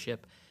its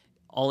leadership.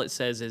 All it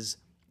says is,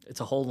 it's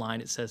a whole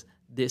line, it says,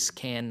 this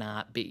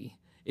cannot be.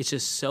 It's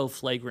just so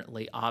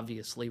flagrantly,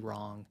 obviously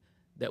wrong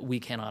that we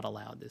cannot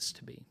allow this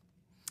to be.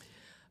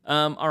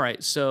 All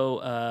right,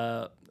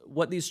 so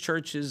what these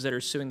churches that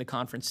are suing the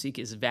conference seek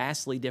is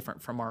vastly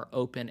different from our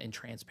open and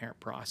transparent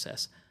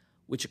process,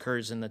 which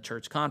occurs in the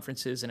church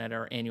conferences and at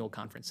our annual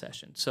conference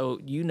session. So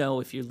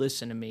if you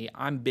listen to me,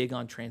 I'm big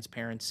on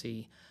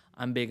transparency.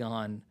 I'm big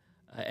on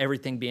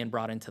everything being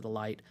brought into the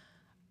light.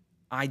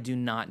 I do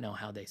not know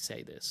how they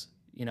say this.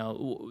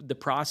 The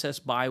process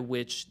by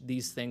which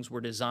these things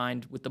were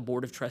designed with the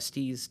Board of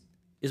Trustees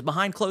is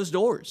behind closed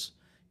doors.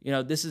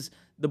 This is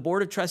the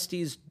Board of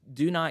Trustees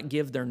do not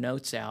give their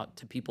notes out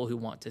to people who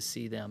want to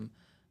see them.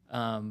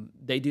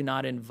 They do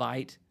not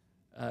invite.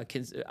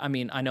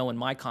 I know in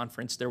my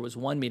conference there was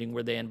one meeting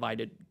where they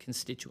invited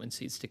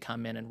constituencies to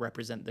come in and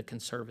represent the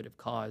conservative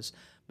cause.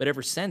 But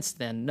ever since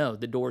then, no,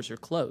 the doors are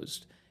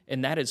closed.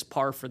 And that is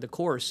par for the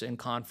course in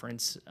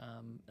conference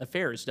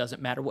affairs.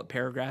 Doesn't matter what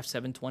paragraph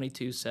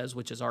 722 says,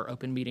 which is our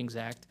Open Meetings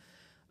Act.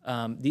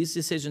 These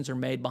decisions are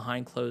made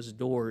behind closed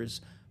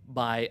doors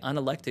by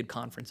unelected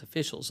conference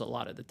officials a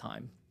lot of the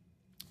time.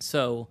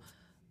 So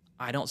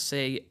I don't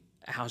say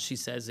how she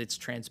says it's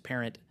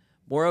transparent.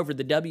 Moreover,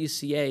 the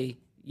WCA,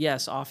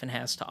 yes, often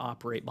has to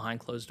operate behind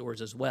closed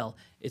doors as well.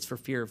 It's for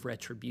fear of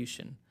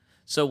retribution.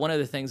 So one of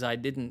the things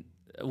it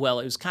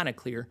was kind of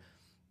clear.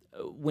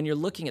 When you're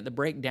looking at the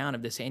breakdown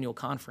of this annual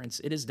conference,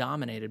 it is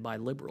dominated by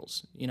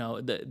liberals.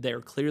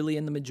 They're clearly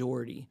in the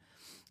majority.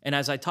 And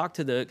as I talked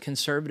to the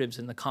conservatives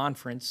in the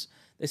conference,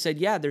 they said,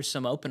 yeah, there's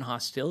some open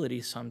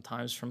hostility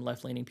sometimes from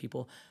left-leaning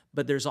people,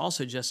 but there's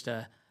also just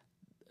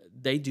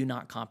they do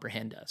not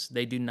comprehend us.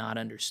 They do not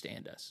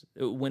understand us.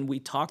 When we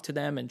talk to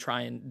them and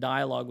try and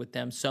dialogue with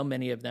them, so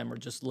many of them are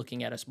just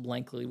looking at us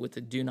blankly with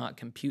the do not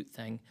compute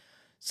thing.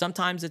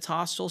 Sometimes it's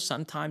hostile.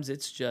 Sometimes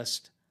it's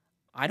just,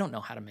 I don't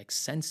know how to make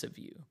sense of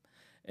you.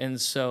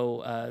 And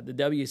so the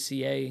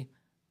WCA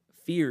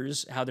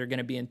fears how they're going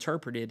to be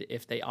interpreted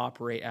if they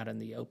operate out in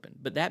the open.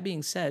 But that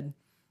being said,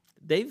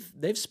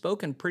 they've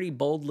spoken pretty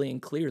boldly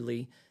and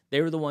clearly.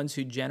 They were the ones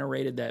who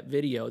generated that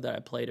video that I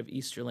played of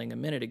Easterling a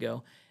minute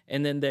ago,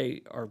 and then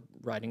they are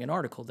writing an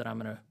article that I'm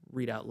going to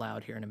read out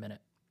loud here in a minute.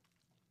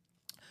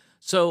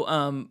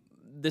 So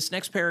this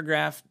next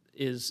paragraph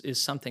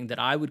is something that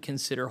I would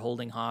consider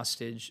holding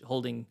hostage,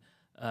 holding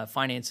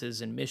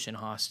finances and mission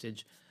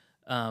hostage.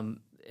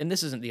 And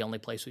this isn't the only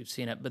place we've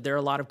seen it, but there are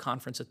a lot of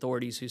conference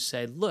authorities who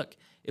say, look,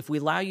 if we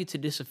allow you to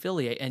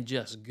disaffiliate and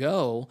just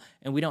go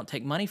and we don't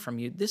take money from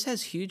you, this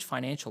has huge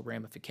financial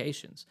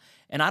ramifications.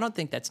 And I don't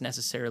think that's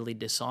necessarily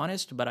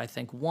dishonest, but I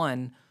think,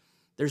 one,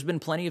 there's been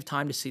plenty of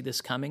time to see this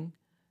coming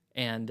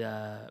and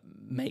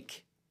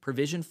make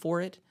provision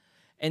for it.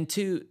 And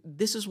two,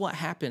 this is what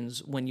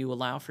happens when you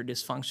allow for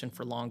dysfunction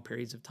for long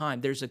periods of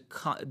time. There's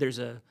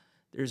a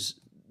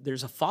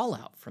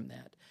fallout from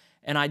that.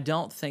 And I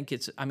don't think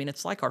it's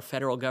like our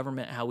federal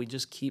government, how we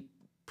just keep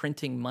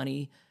printing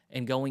money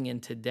and going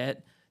into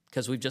debt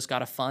because we've just got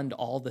to fund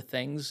all the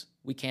things.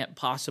 We can't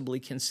possibly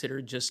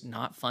consider just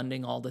not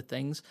funding all the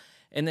things.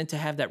 And then to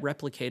have that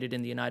replicated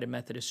in the United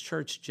Methodist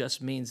Church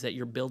just means that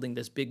you're building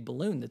this big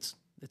balloon that's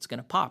going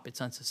to pop.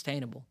 It's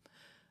unsustainable.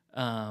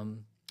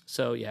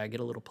 So yeah, I get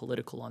a little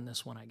political on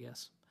this one, I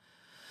guess.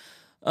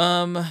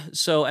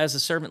 So as a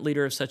servant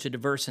leader of such a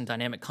diverse and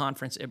dynamic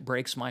conference, it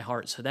breaks my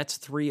heart. So that's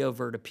 3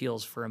 overt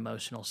appeals for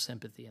emotional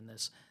sympathy in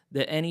this,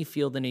 that any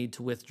feel the need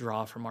to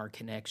withdraw from our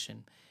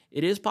connection.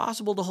 It is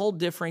possible to hold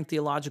differing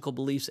theological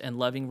beliefs and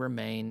loving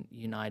remain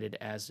united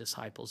as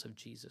disciples of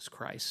Jesus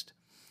Christ.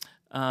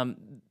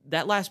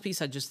 That last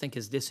piece I just think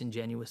is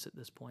disingenuous at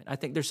this point. I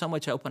think there's so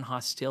much open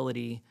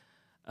hostility.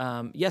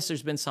 Yes,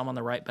 there's been some on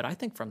the right, but I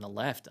think from the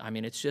left,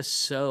 it's just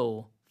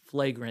so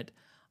flagrant.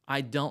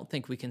 I don't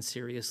think we can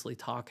seriously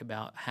talk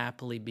about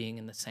happily being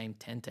in the same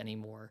tent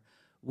anymore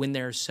when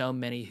there are so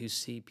many who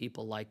see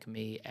people like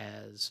me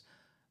as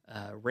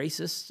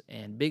racists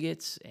and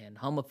bigots and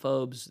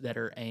homophobes that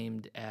are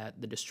aimed at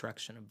the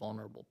destruction of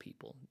vulnerable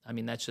people.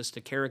 That's just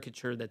a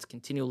caricature that's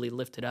continually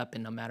lifted up,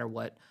 and no matter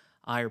what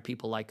I or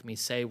people like me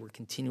say, we're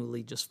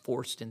continually just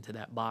forced into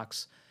that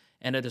box.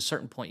 And at a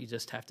certain point, you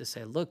just have to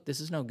say, look, this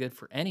is no good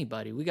for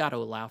anybody. We got to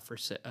allow for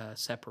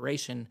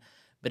separation,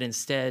 but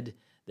instead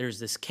there's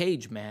this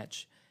cage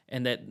match,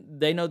 and that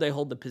they know they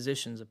hold the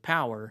positions of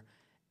power,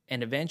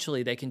 and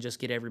eventually they can just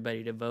get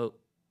everybody to vote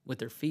with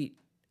their feet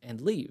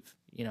and leave,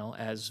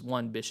 as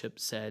one bishop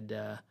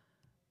said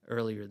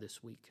earlier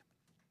this week.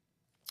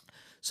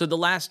 So the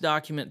last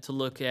document to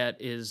look at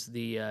is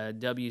the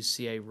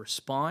WCA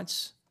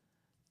response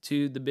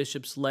to the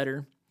bishop's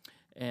letter.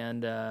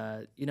 And,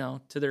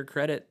 to their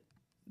credit,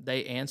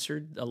 they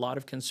answered. A lot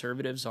of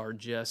conservatives are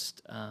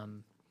just...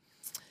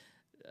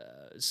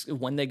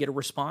 when they get a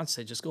response,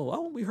 they just go,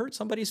 oh, we hurt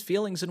somebody's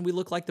feelings and we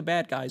look like the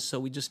bad guys, so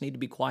we just need to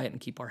be quiet and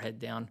keep our head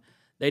down.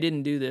 They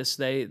didn't do this.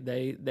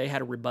 They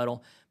had a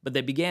rebuttal, but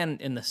they began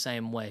in the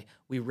same way.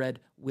 We read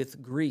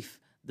with grief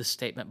the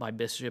statement by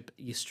Bishop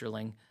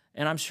Easterling,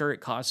 and I'm sure it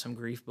caused some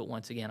grief, but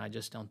once again, I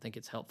just don't think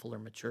it's helpful or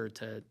mature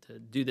to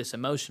do this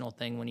emotional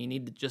thing when you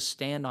need to just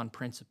stand on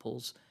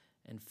principles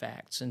and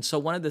facts. And so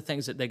one of the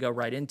things that they go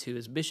right into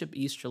is Bishop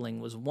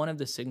Easterling was one of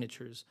the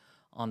signatures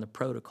on the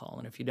protocol.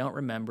 And if you don't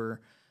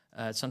remember,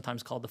 it's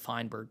sometimes called the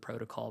Feinberg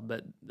Protocol,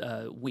 but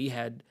we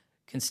had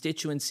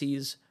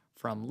constituencies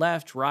from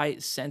left,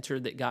 right, center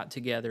that got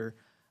together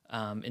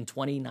in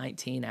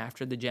 2019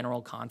 after the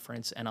General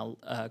Conference and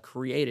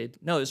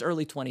it was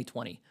early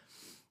 2020.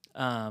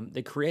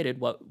 They created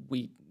what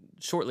we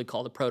shortly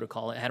call the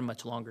protocol. It had a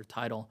much longer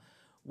title,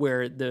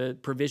 where the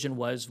provision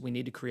was we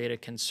need to create a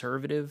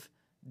conservative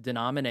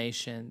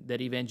denomination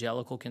that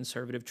evangelical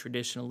conservative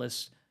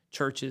traditionalists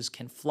churches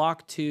can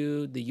flock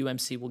to. The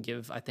UMC will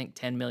give, I think,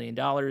 $10 million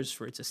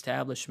for its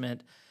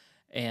establishment,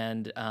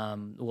 and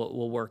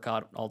we'll work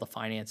out all the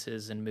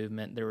finances and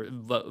movement. There were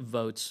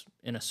votes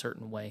in a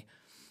certain way.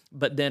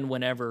 But then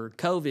whenever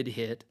COVID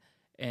hit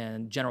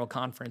and General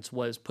Conference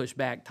was pushed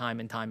back time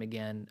and time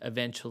again,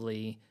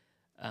 eventually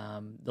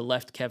the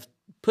left kept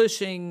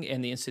pushing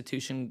and the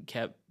institution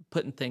kept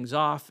putting things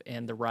off,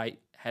 and the right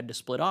had to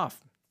split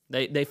off.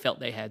 They felt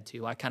they had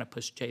to. I kind of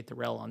pushed Jay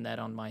Thorell on that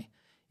on my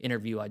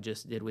interview I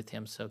just did with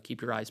him, so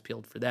keep your eyes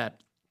peeled for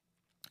that.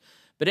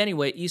 But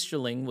anyway,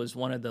 Easterling was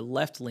one of the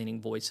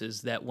left-leaning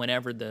voices that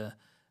whenever the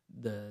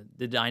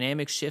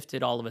dynamic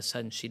shifted, all of a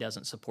sudden she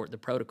doesn't support the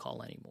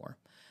protocol anymore.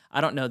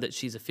 I don't know that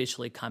she's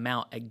officially come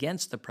out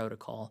against the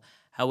protocol.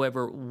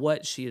 However,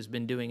 what she has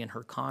been doing in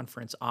her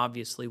conference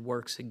obviously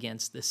works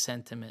against the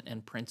sentiment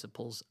and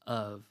principles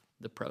of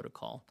the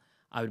protocol.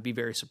 I would be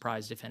very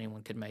surprised if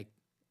anyone could make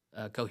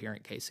a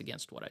coherent case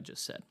against what I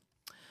just said.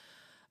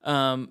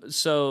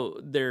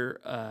 So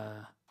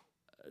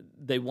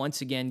they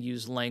once again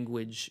use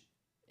language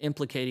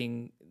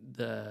implicating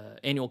the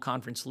annual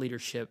conference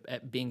leadership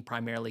at being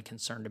primarily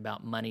concerned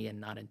about money and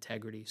not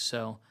integrity.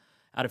 So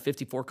out of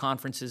 54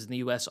 conferences in the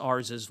U.S.,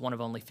 ours is one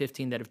of only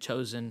 15 that have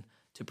chosen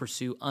to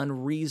pursue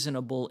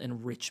unreasonable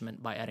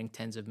enrichment by adding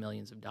tens of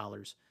millions of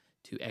dollars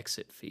to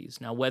exit fees.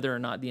 Now, whether or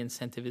not the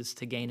incentive is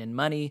to gain in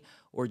money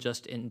or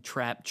just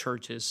entrap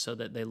churches so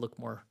that they look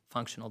more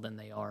functional than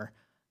they are,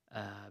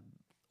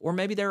 or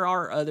maybe there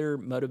are other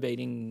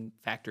motivating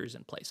factors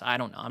in place. I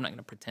don't know. I'm not going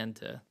to pretend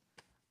to.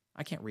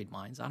 I can't read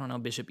minds. I don't know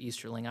Bishop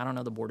Easterling. I don't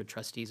know the Board of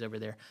Trustees over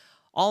there.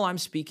 All I'm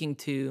speaking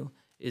to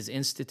is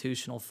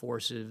institutional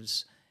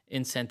forces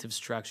incentive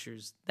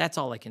structures. That's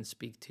all I can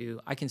speak to.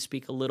 I can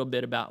speak a little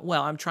bit about,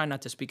 well, I'm trying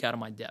not to speak out of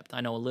my depth.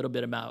 I know a little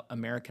bit about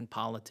American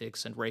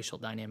politics and racial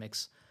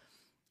dynamics.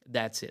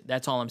 That's it.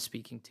 That's all I'm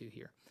speaking to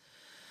here.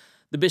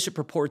 The bishop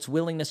reports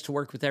willingness to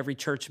work with every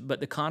church, but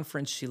the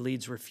conference she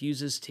leads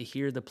refuses to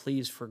hear the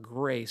pleas for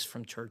grace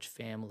from church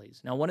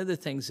families. Now, one of the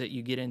things that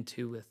you get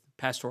into with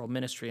pastoral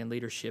ministry and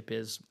leadership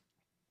is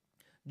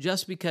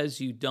just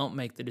because you don't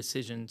make the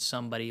decision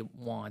somebody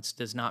wants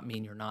does not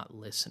mean you're not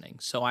listening.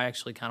 So I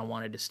actually kind of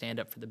wanted to stand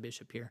up for the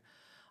bishop here.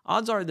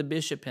 Odds are the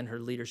bishop and her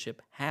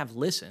leadership have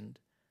listened.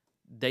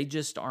 They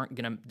just aren't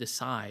going to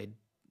decide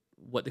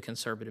what the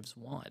conservatives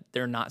want.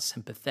 They're not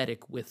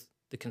sympathetic with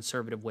the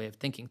conservative way of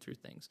thinking through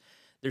things.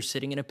 They're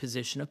sitting in a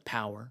position of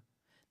power.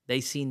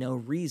 They see no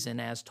reason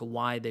as to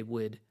why they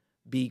would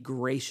be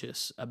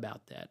gracious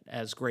about that,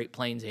 as Great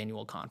Plains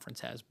Annual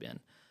Conference has been.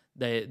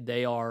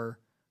 They are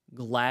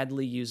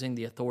gladly using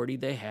the authority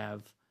they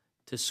have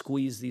to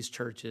squeeze these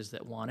churches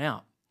that want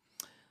out.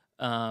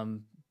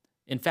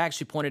 In fact,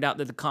 she pointed out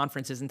that the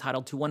conference is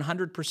entitled to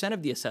 100%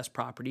 of the assessed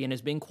property and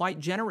is being quite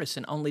generous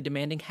in only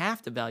demanding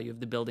half the value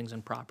of the buildings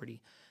and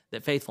property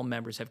that faithful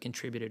members have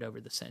contributed over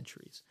the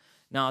centuries.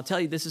 Now, I'll tell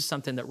you, this is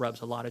something that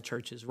rubs a lot of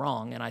churches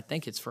wrong, and I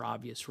think it's for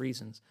obvious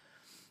reasons.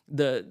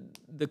 The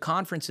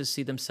conferences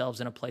see themselves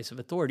in a place of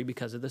authority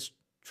because of this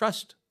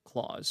trust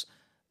clause.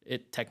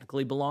 It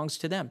technically belongs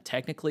to them.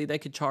 Technically, they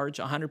could charge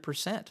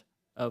 100%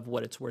 of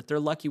what it's worth. They're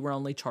lucky we're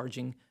only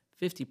charging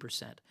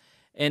 50%.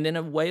 And in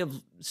a way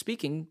of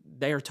speaking,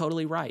 they are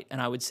totally right.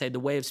 And I would say the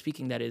way of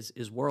speaking that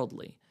is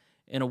worldly.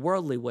 In a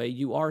worldly way,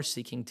 you are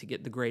seeking to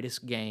get the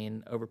greatest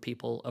gain over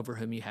people over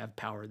whom you have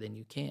power than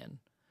you can.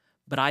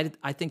 But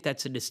I think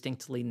that's a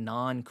distinctly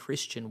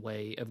non-Christian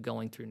way of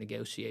going through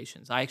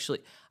negotiations. I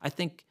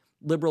think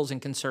liberals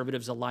and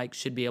conservatives alike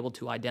should be able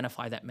to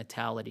identify that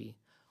mentality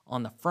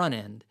on the front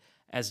end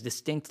as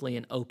distinctly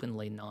and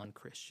openly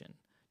non-Christian.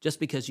 Just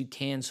because you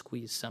can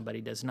squeeze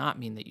somebody does not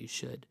mean that you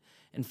should.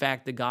 In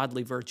fact, the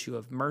godly virtue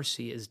of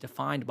mercy is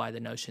defined by the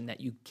notion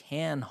that you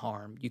can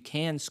harm, you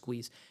can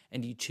squeeze,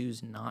 and you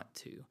choose not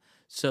to.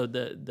 So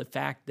the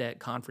fact that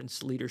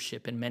conference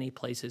leadership in many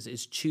places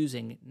is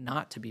choosing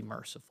not to be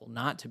merciful,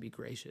 not to be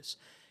gracious,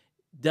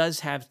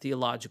 does have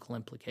theological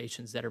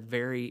implications that are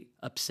very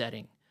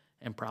upsetting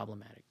and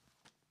problematic.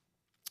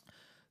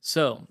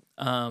 So,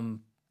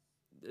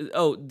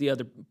 the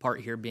other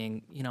part here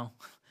being,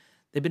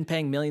 they've been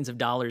paying millions of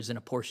dollars in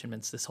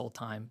apportionments this whole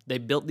time. They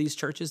built these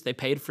churches. They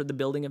paid for the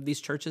building of these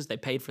churches. They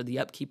paid for the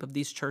upkeep of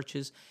these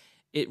churches.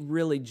 It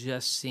really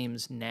just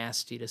seems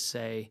nasty to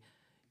say,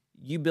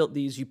 you built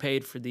these, you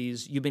paid for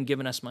these, you've been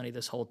giving us money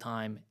this whole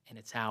time, and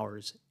it's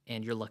ours,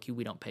 and you're lucky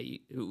we don't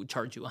pay you,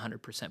 charge you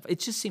 100%. It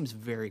just seems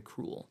very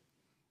cruel.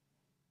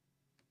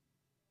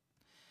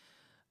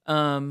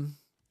 Let's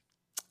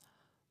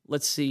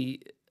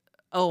see.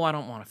 Oh, I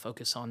don't want to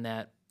focus on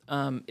that.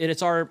 It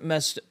is our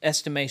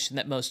estimation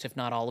that most, if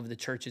not all, of the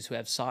churches who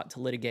have sought to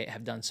litigate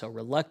have done so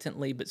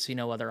reluctantly, but see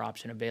no other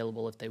option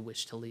available if they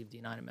wish to leave the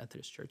United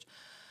Methodist Church.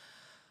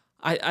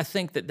 I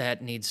think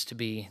that needs to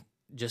be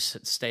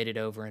just stated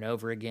over and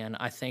over again.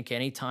 I think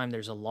anytime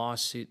there's a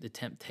lawsuit, the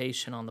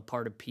temptation on the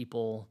part of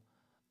people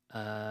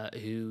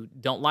who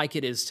don't like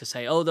it is to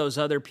say, oh, those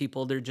other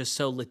people, they're just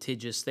so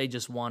litigious, they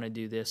just want to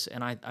do this.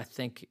 And I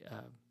think...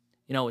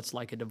 it's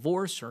like a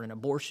divorce or an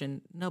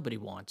abortion. Nobody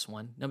wants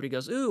one. Nobody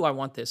goes, ooh, I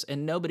want this.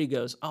 And nobody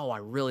goes, oh, I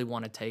really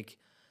want to take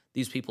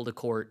these people to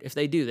court. If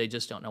they do, they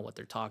just don't know what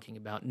they're talking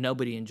about.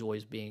 Nobody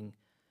enjoys being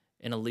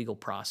in a legal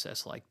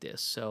process like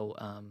this. So,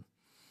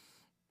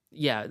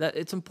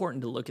 it's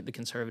important to look at the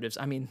conservatives.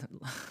 I mean,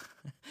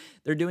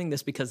 they're doing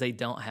this because they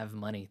don't have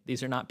money.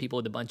 These are not people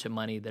with a bunch of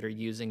money that are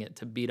using it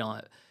to beat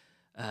on,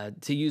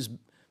 to use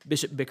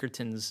Bishop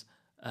Bickerton's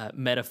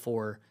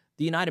metaphor.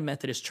 The United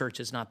Methodist Church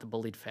is not the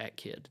bullied fat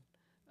kid.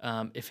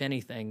 If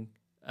anything,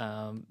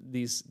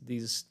 these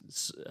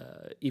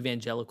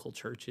evangelical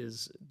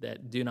churches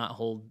that do not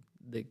hold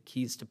the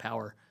keys to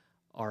power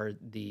are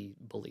the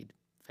bullied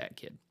fat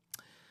kid.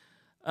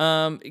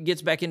 It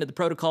gets back into the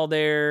protocol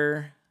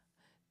there,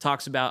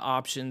 talks about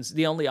options.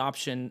 The only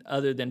option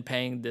other than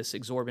paying this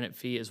exorbitant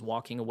fee is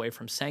walking away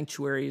from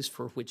sanctuaries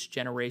for which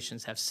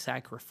generations have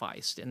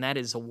sacrificed, and that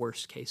is a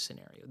worst-case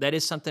scenario. That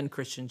is something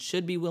Christians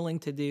should be willing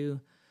to do.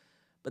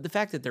 But the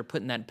fact that they're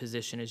put in that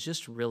position is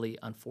just really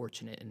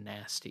unfortunate and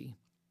nasty.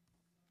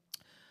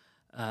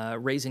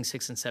 Raising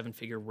 6- and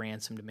 7-figure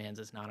ransom demands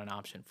is not an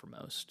option for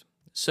most.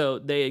 So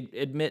they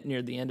admit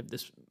near the end of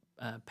this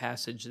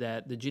passage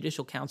that the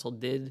Judicial Council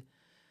did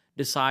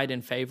decide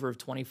in favor of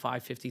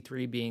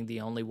 2553 being the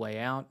only way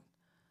out,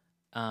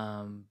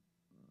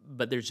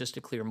 but there's just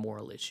a clear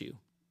moral issue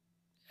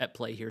at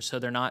play here. So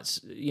they're not,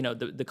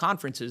 the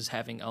conference is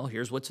having,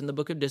 here's what's in the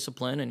Book of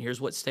Discipline, and here's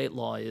what state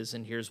law is,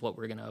 and here's what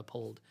we're going to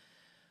uphold.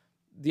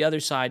 The other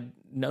side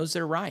knows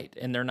they're right,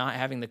 and they're not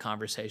having the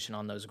conversation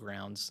on those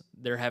grounds.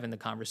 They're having the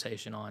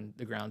conversation on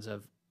the grounds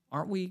of,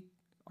 aren't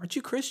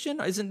you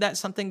Christian? Isn't that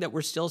something that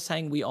we're still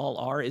saying we all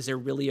are? Is there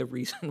really a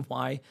reason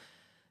why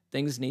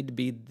things need to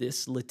be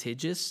this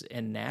litigious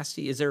and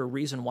nasty? Is there a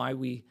reason why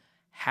we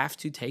have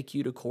to take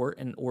you to court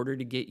in order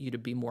to get you to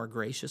be more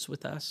gracious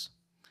with us?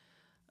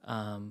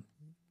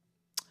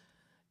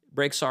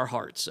 Breaks our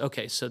hearts.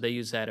 Okay, so they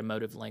use that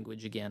emotive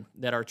language again,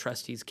 that our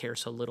trustees care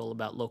so little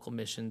about local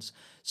missions.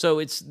 So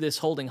it's this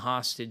holding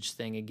hostage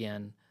thing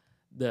again.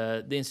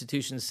 The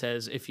institution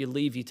says if you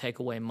leave, you take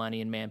away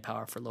money and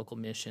manpower for local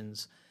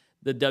missions.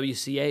 The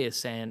WCA is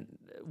saying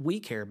we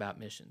care about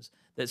missions.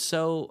 That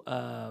so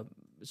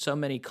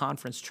many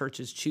conference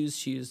churches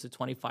choose to use the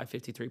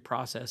 2553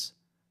 process.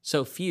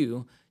 So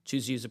few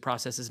choose to use the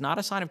process is not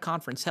a sign of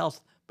conference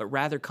health, but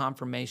rather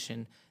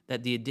confirmation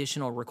that the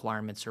additional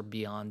requirements are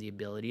beyond the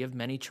ability of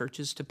many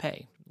churches to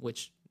pay,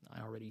 which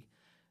I already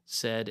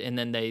said. And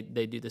then they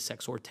do this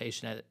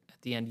exhortation at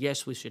the end.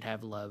 Yes, we should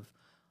have love.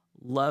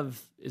 Love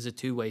is a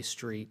two-way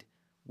street.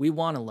 We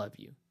want to love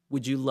you.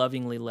 Would you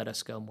lovingly let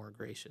us go more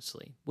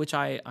graciously? Which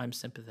I'm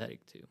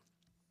sympathetic to,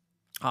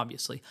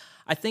 obviously.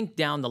 I think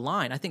down the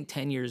line,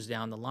 10 years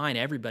down the line,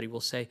 everybody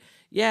will say,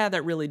 yeah,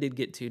 that really did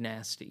get too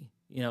nasty.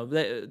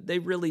 They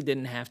really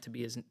didn't have to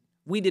be as...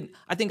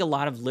 I think a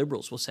lot of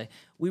liberals will say,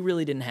 we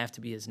really didn't have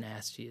to be as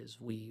nasty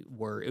as we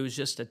were. It was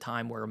just a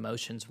time where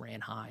emotions ran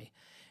high.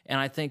 And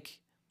I think,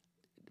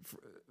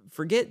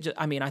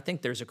 I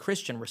think there's a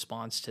Christian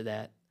response to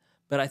that,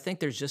 but I think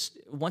there's just,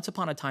 once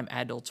upon a time,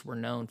 adults were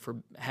known for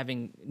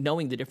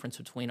knowing the difference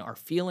between our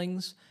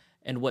feelings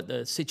and what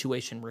the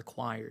situation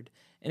required.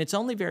 And it's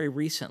only very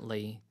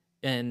recently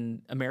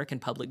in American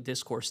public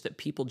discourse that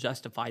people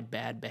justified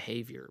bad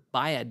behavior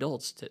by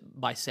adults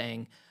by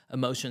saying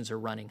emotions are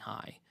running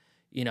high.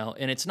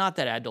 And it's not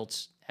that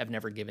adults have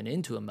never given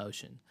into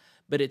emotion,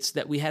 but it's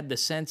that we had the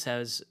sense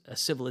as a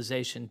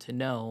civilization to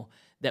know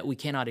that we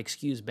cannot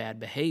excuse bad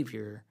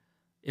behavior,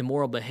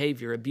 immoral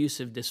behavior,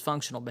 abusive,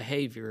 dysfunctional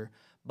behavior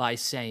by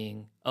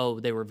saying,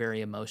 oh, they were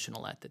very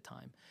emotional at the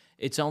time.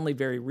 It's only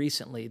very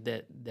recently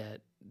that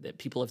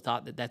people have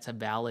thought that that's a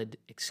valid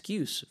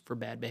excuse for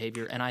bad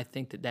behavior, and I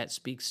think that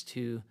speaks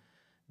to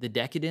the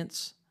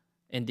decadence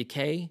and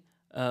decay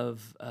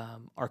of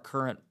our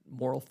current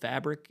moral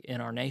fabric in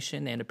our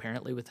nation and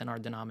apparently within our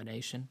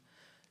denomination.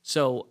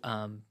 So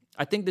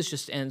I think this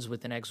just ends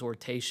with an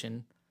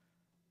exhortation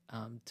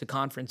to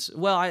conference.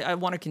 Well, I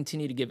want to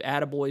continue to give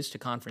attaboys to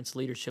conference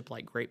leadership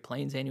like Great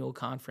Plains Annual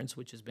Conference,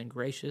 which has been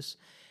gracious.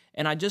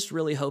 And I just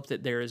really hope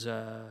that there is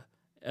a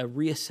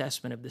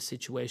reassessment of the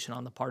situation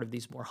on the part of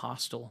these more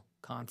hostile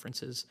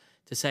conferences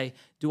to say,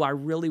 do I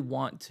really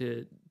want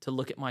to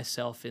look at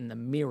myself in the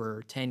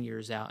mirror 10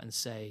 years out and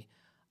say,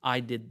 I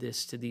did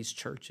this to these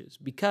churches?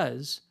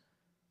 Because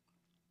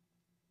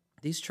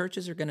these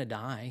churches are going to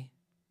die,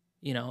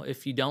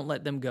 if you don't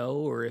let them go,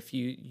 or if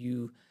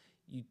you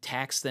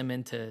tax them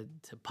into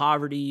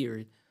poverty,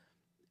 or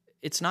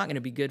it's not going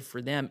to be good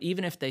for them.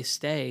 Even if they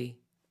stay,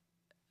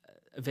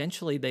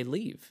 eventually they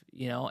leave,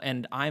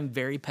 and I'm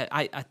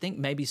I think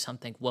maybe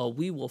something, well,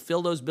 we will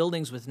fill those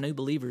buildings with new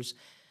believers.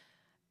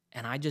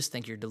 And I just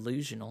think you're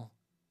delusional.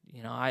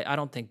 I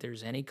don't think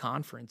there's any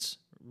conference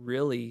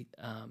really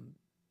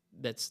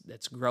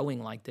that's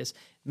growing like this.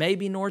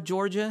 Maybe North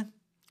Georgia,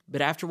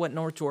 but after what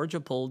North Georgia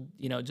pulled,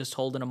 just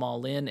holding them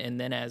all in, and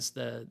then as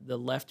the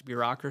left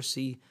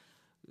bureaucracy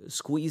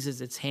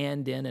squeezes its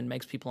hand in and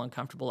makes people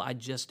uncomfortable, I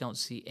just don't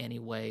see any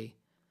way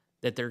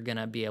that they're going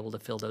to be able to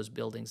fill those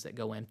buildings that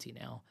go empty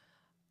now.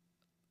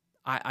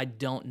 I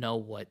don't know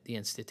what the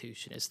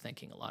institution is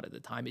thinking a lot of the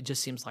time. It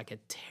just seems like a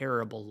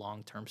terrible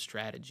long-term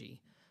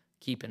strategy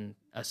keeping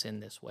us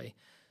in this way.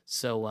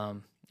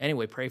 So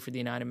anyway, pray for the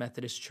United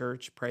Methodist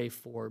Church. Pray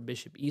for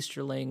Bishop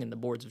Easterling and the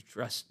boards of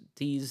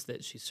trustees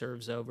that she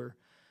serves over.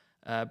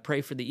 Pray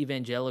for the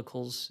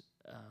evangelicals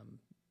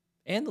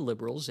and the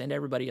liberals and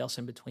everybody else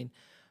in between.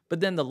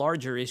 But then the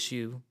larger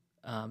issue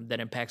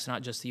that impacts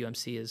not just the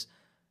UMC is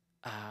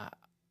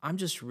I'm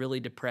just really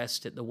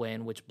depressed at the way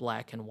in which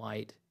black and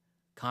white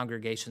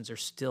congregations are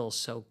still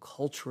so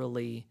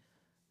culturally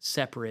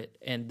separate,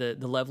 and the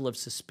level of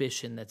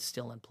suspicion that's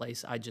still in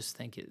place. I just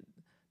think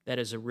that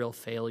is a real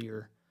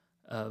failure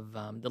of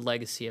the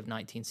legacy of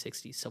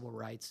 1960s civil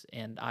rights,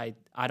 and I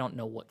don't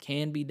know what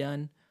can be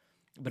done,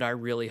 but I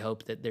really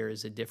hope that there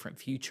is a different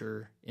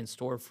future in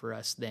store for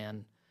us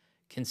than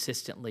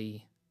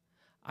consistently.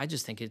 I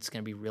just think it's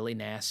going to be really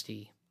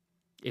nasty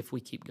if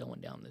we keep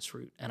going down this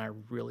route, and I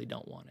really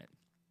don't want it.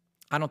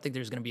 I don't think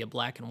there's going to be a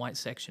black and white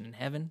section in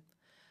heaven.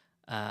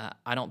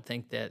 I don't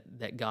think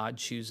that God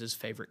chooses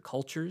favorite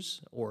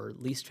cultures or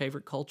least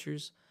favorite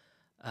cultures.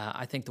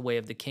 I think the way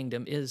of the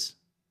kingdom is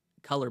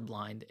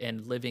colorblind,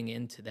 and living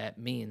into that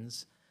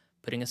means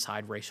putting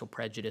aside racial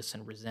prejudice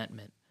and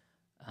resentment.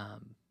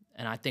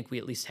 And I think we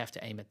at least have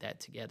to aim at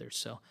that together.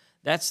 So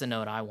that's the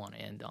note I want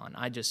to end on.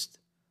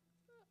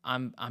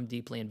 I'm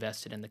deeply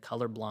invested in the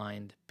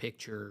colorblind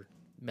picture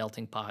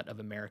melting pot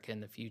of America in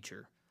the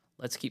future.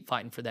 Let's keep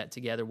fighting for that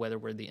together, whether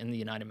we're in the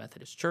United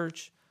Methodist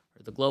Church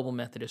or the Global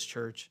Methodist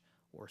Church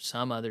or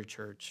some other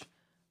church.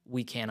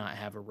 We cannot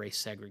have a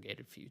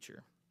race-segregated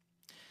future.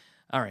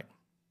 All right.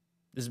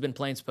 This has been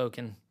Plain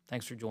Spoken.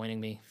 Thanks for joining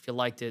me. If you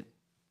liked it,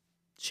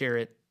 share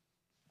it.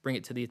 Bring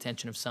it to the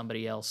attention of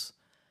somebody else.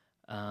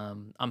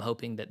 I'm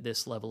hoping that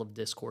this level of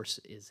discourse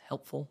is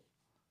helpful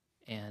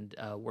and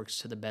works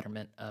to the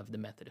betterment of the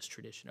Methodist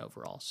tradition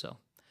overall. So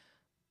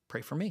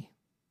pray for me.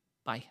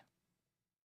 Bye.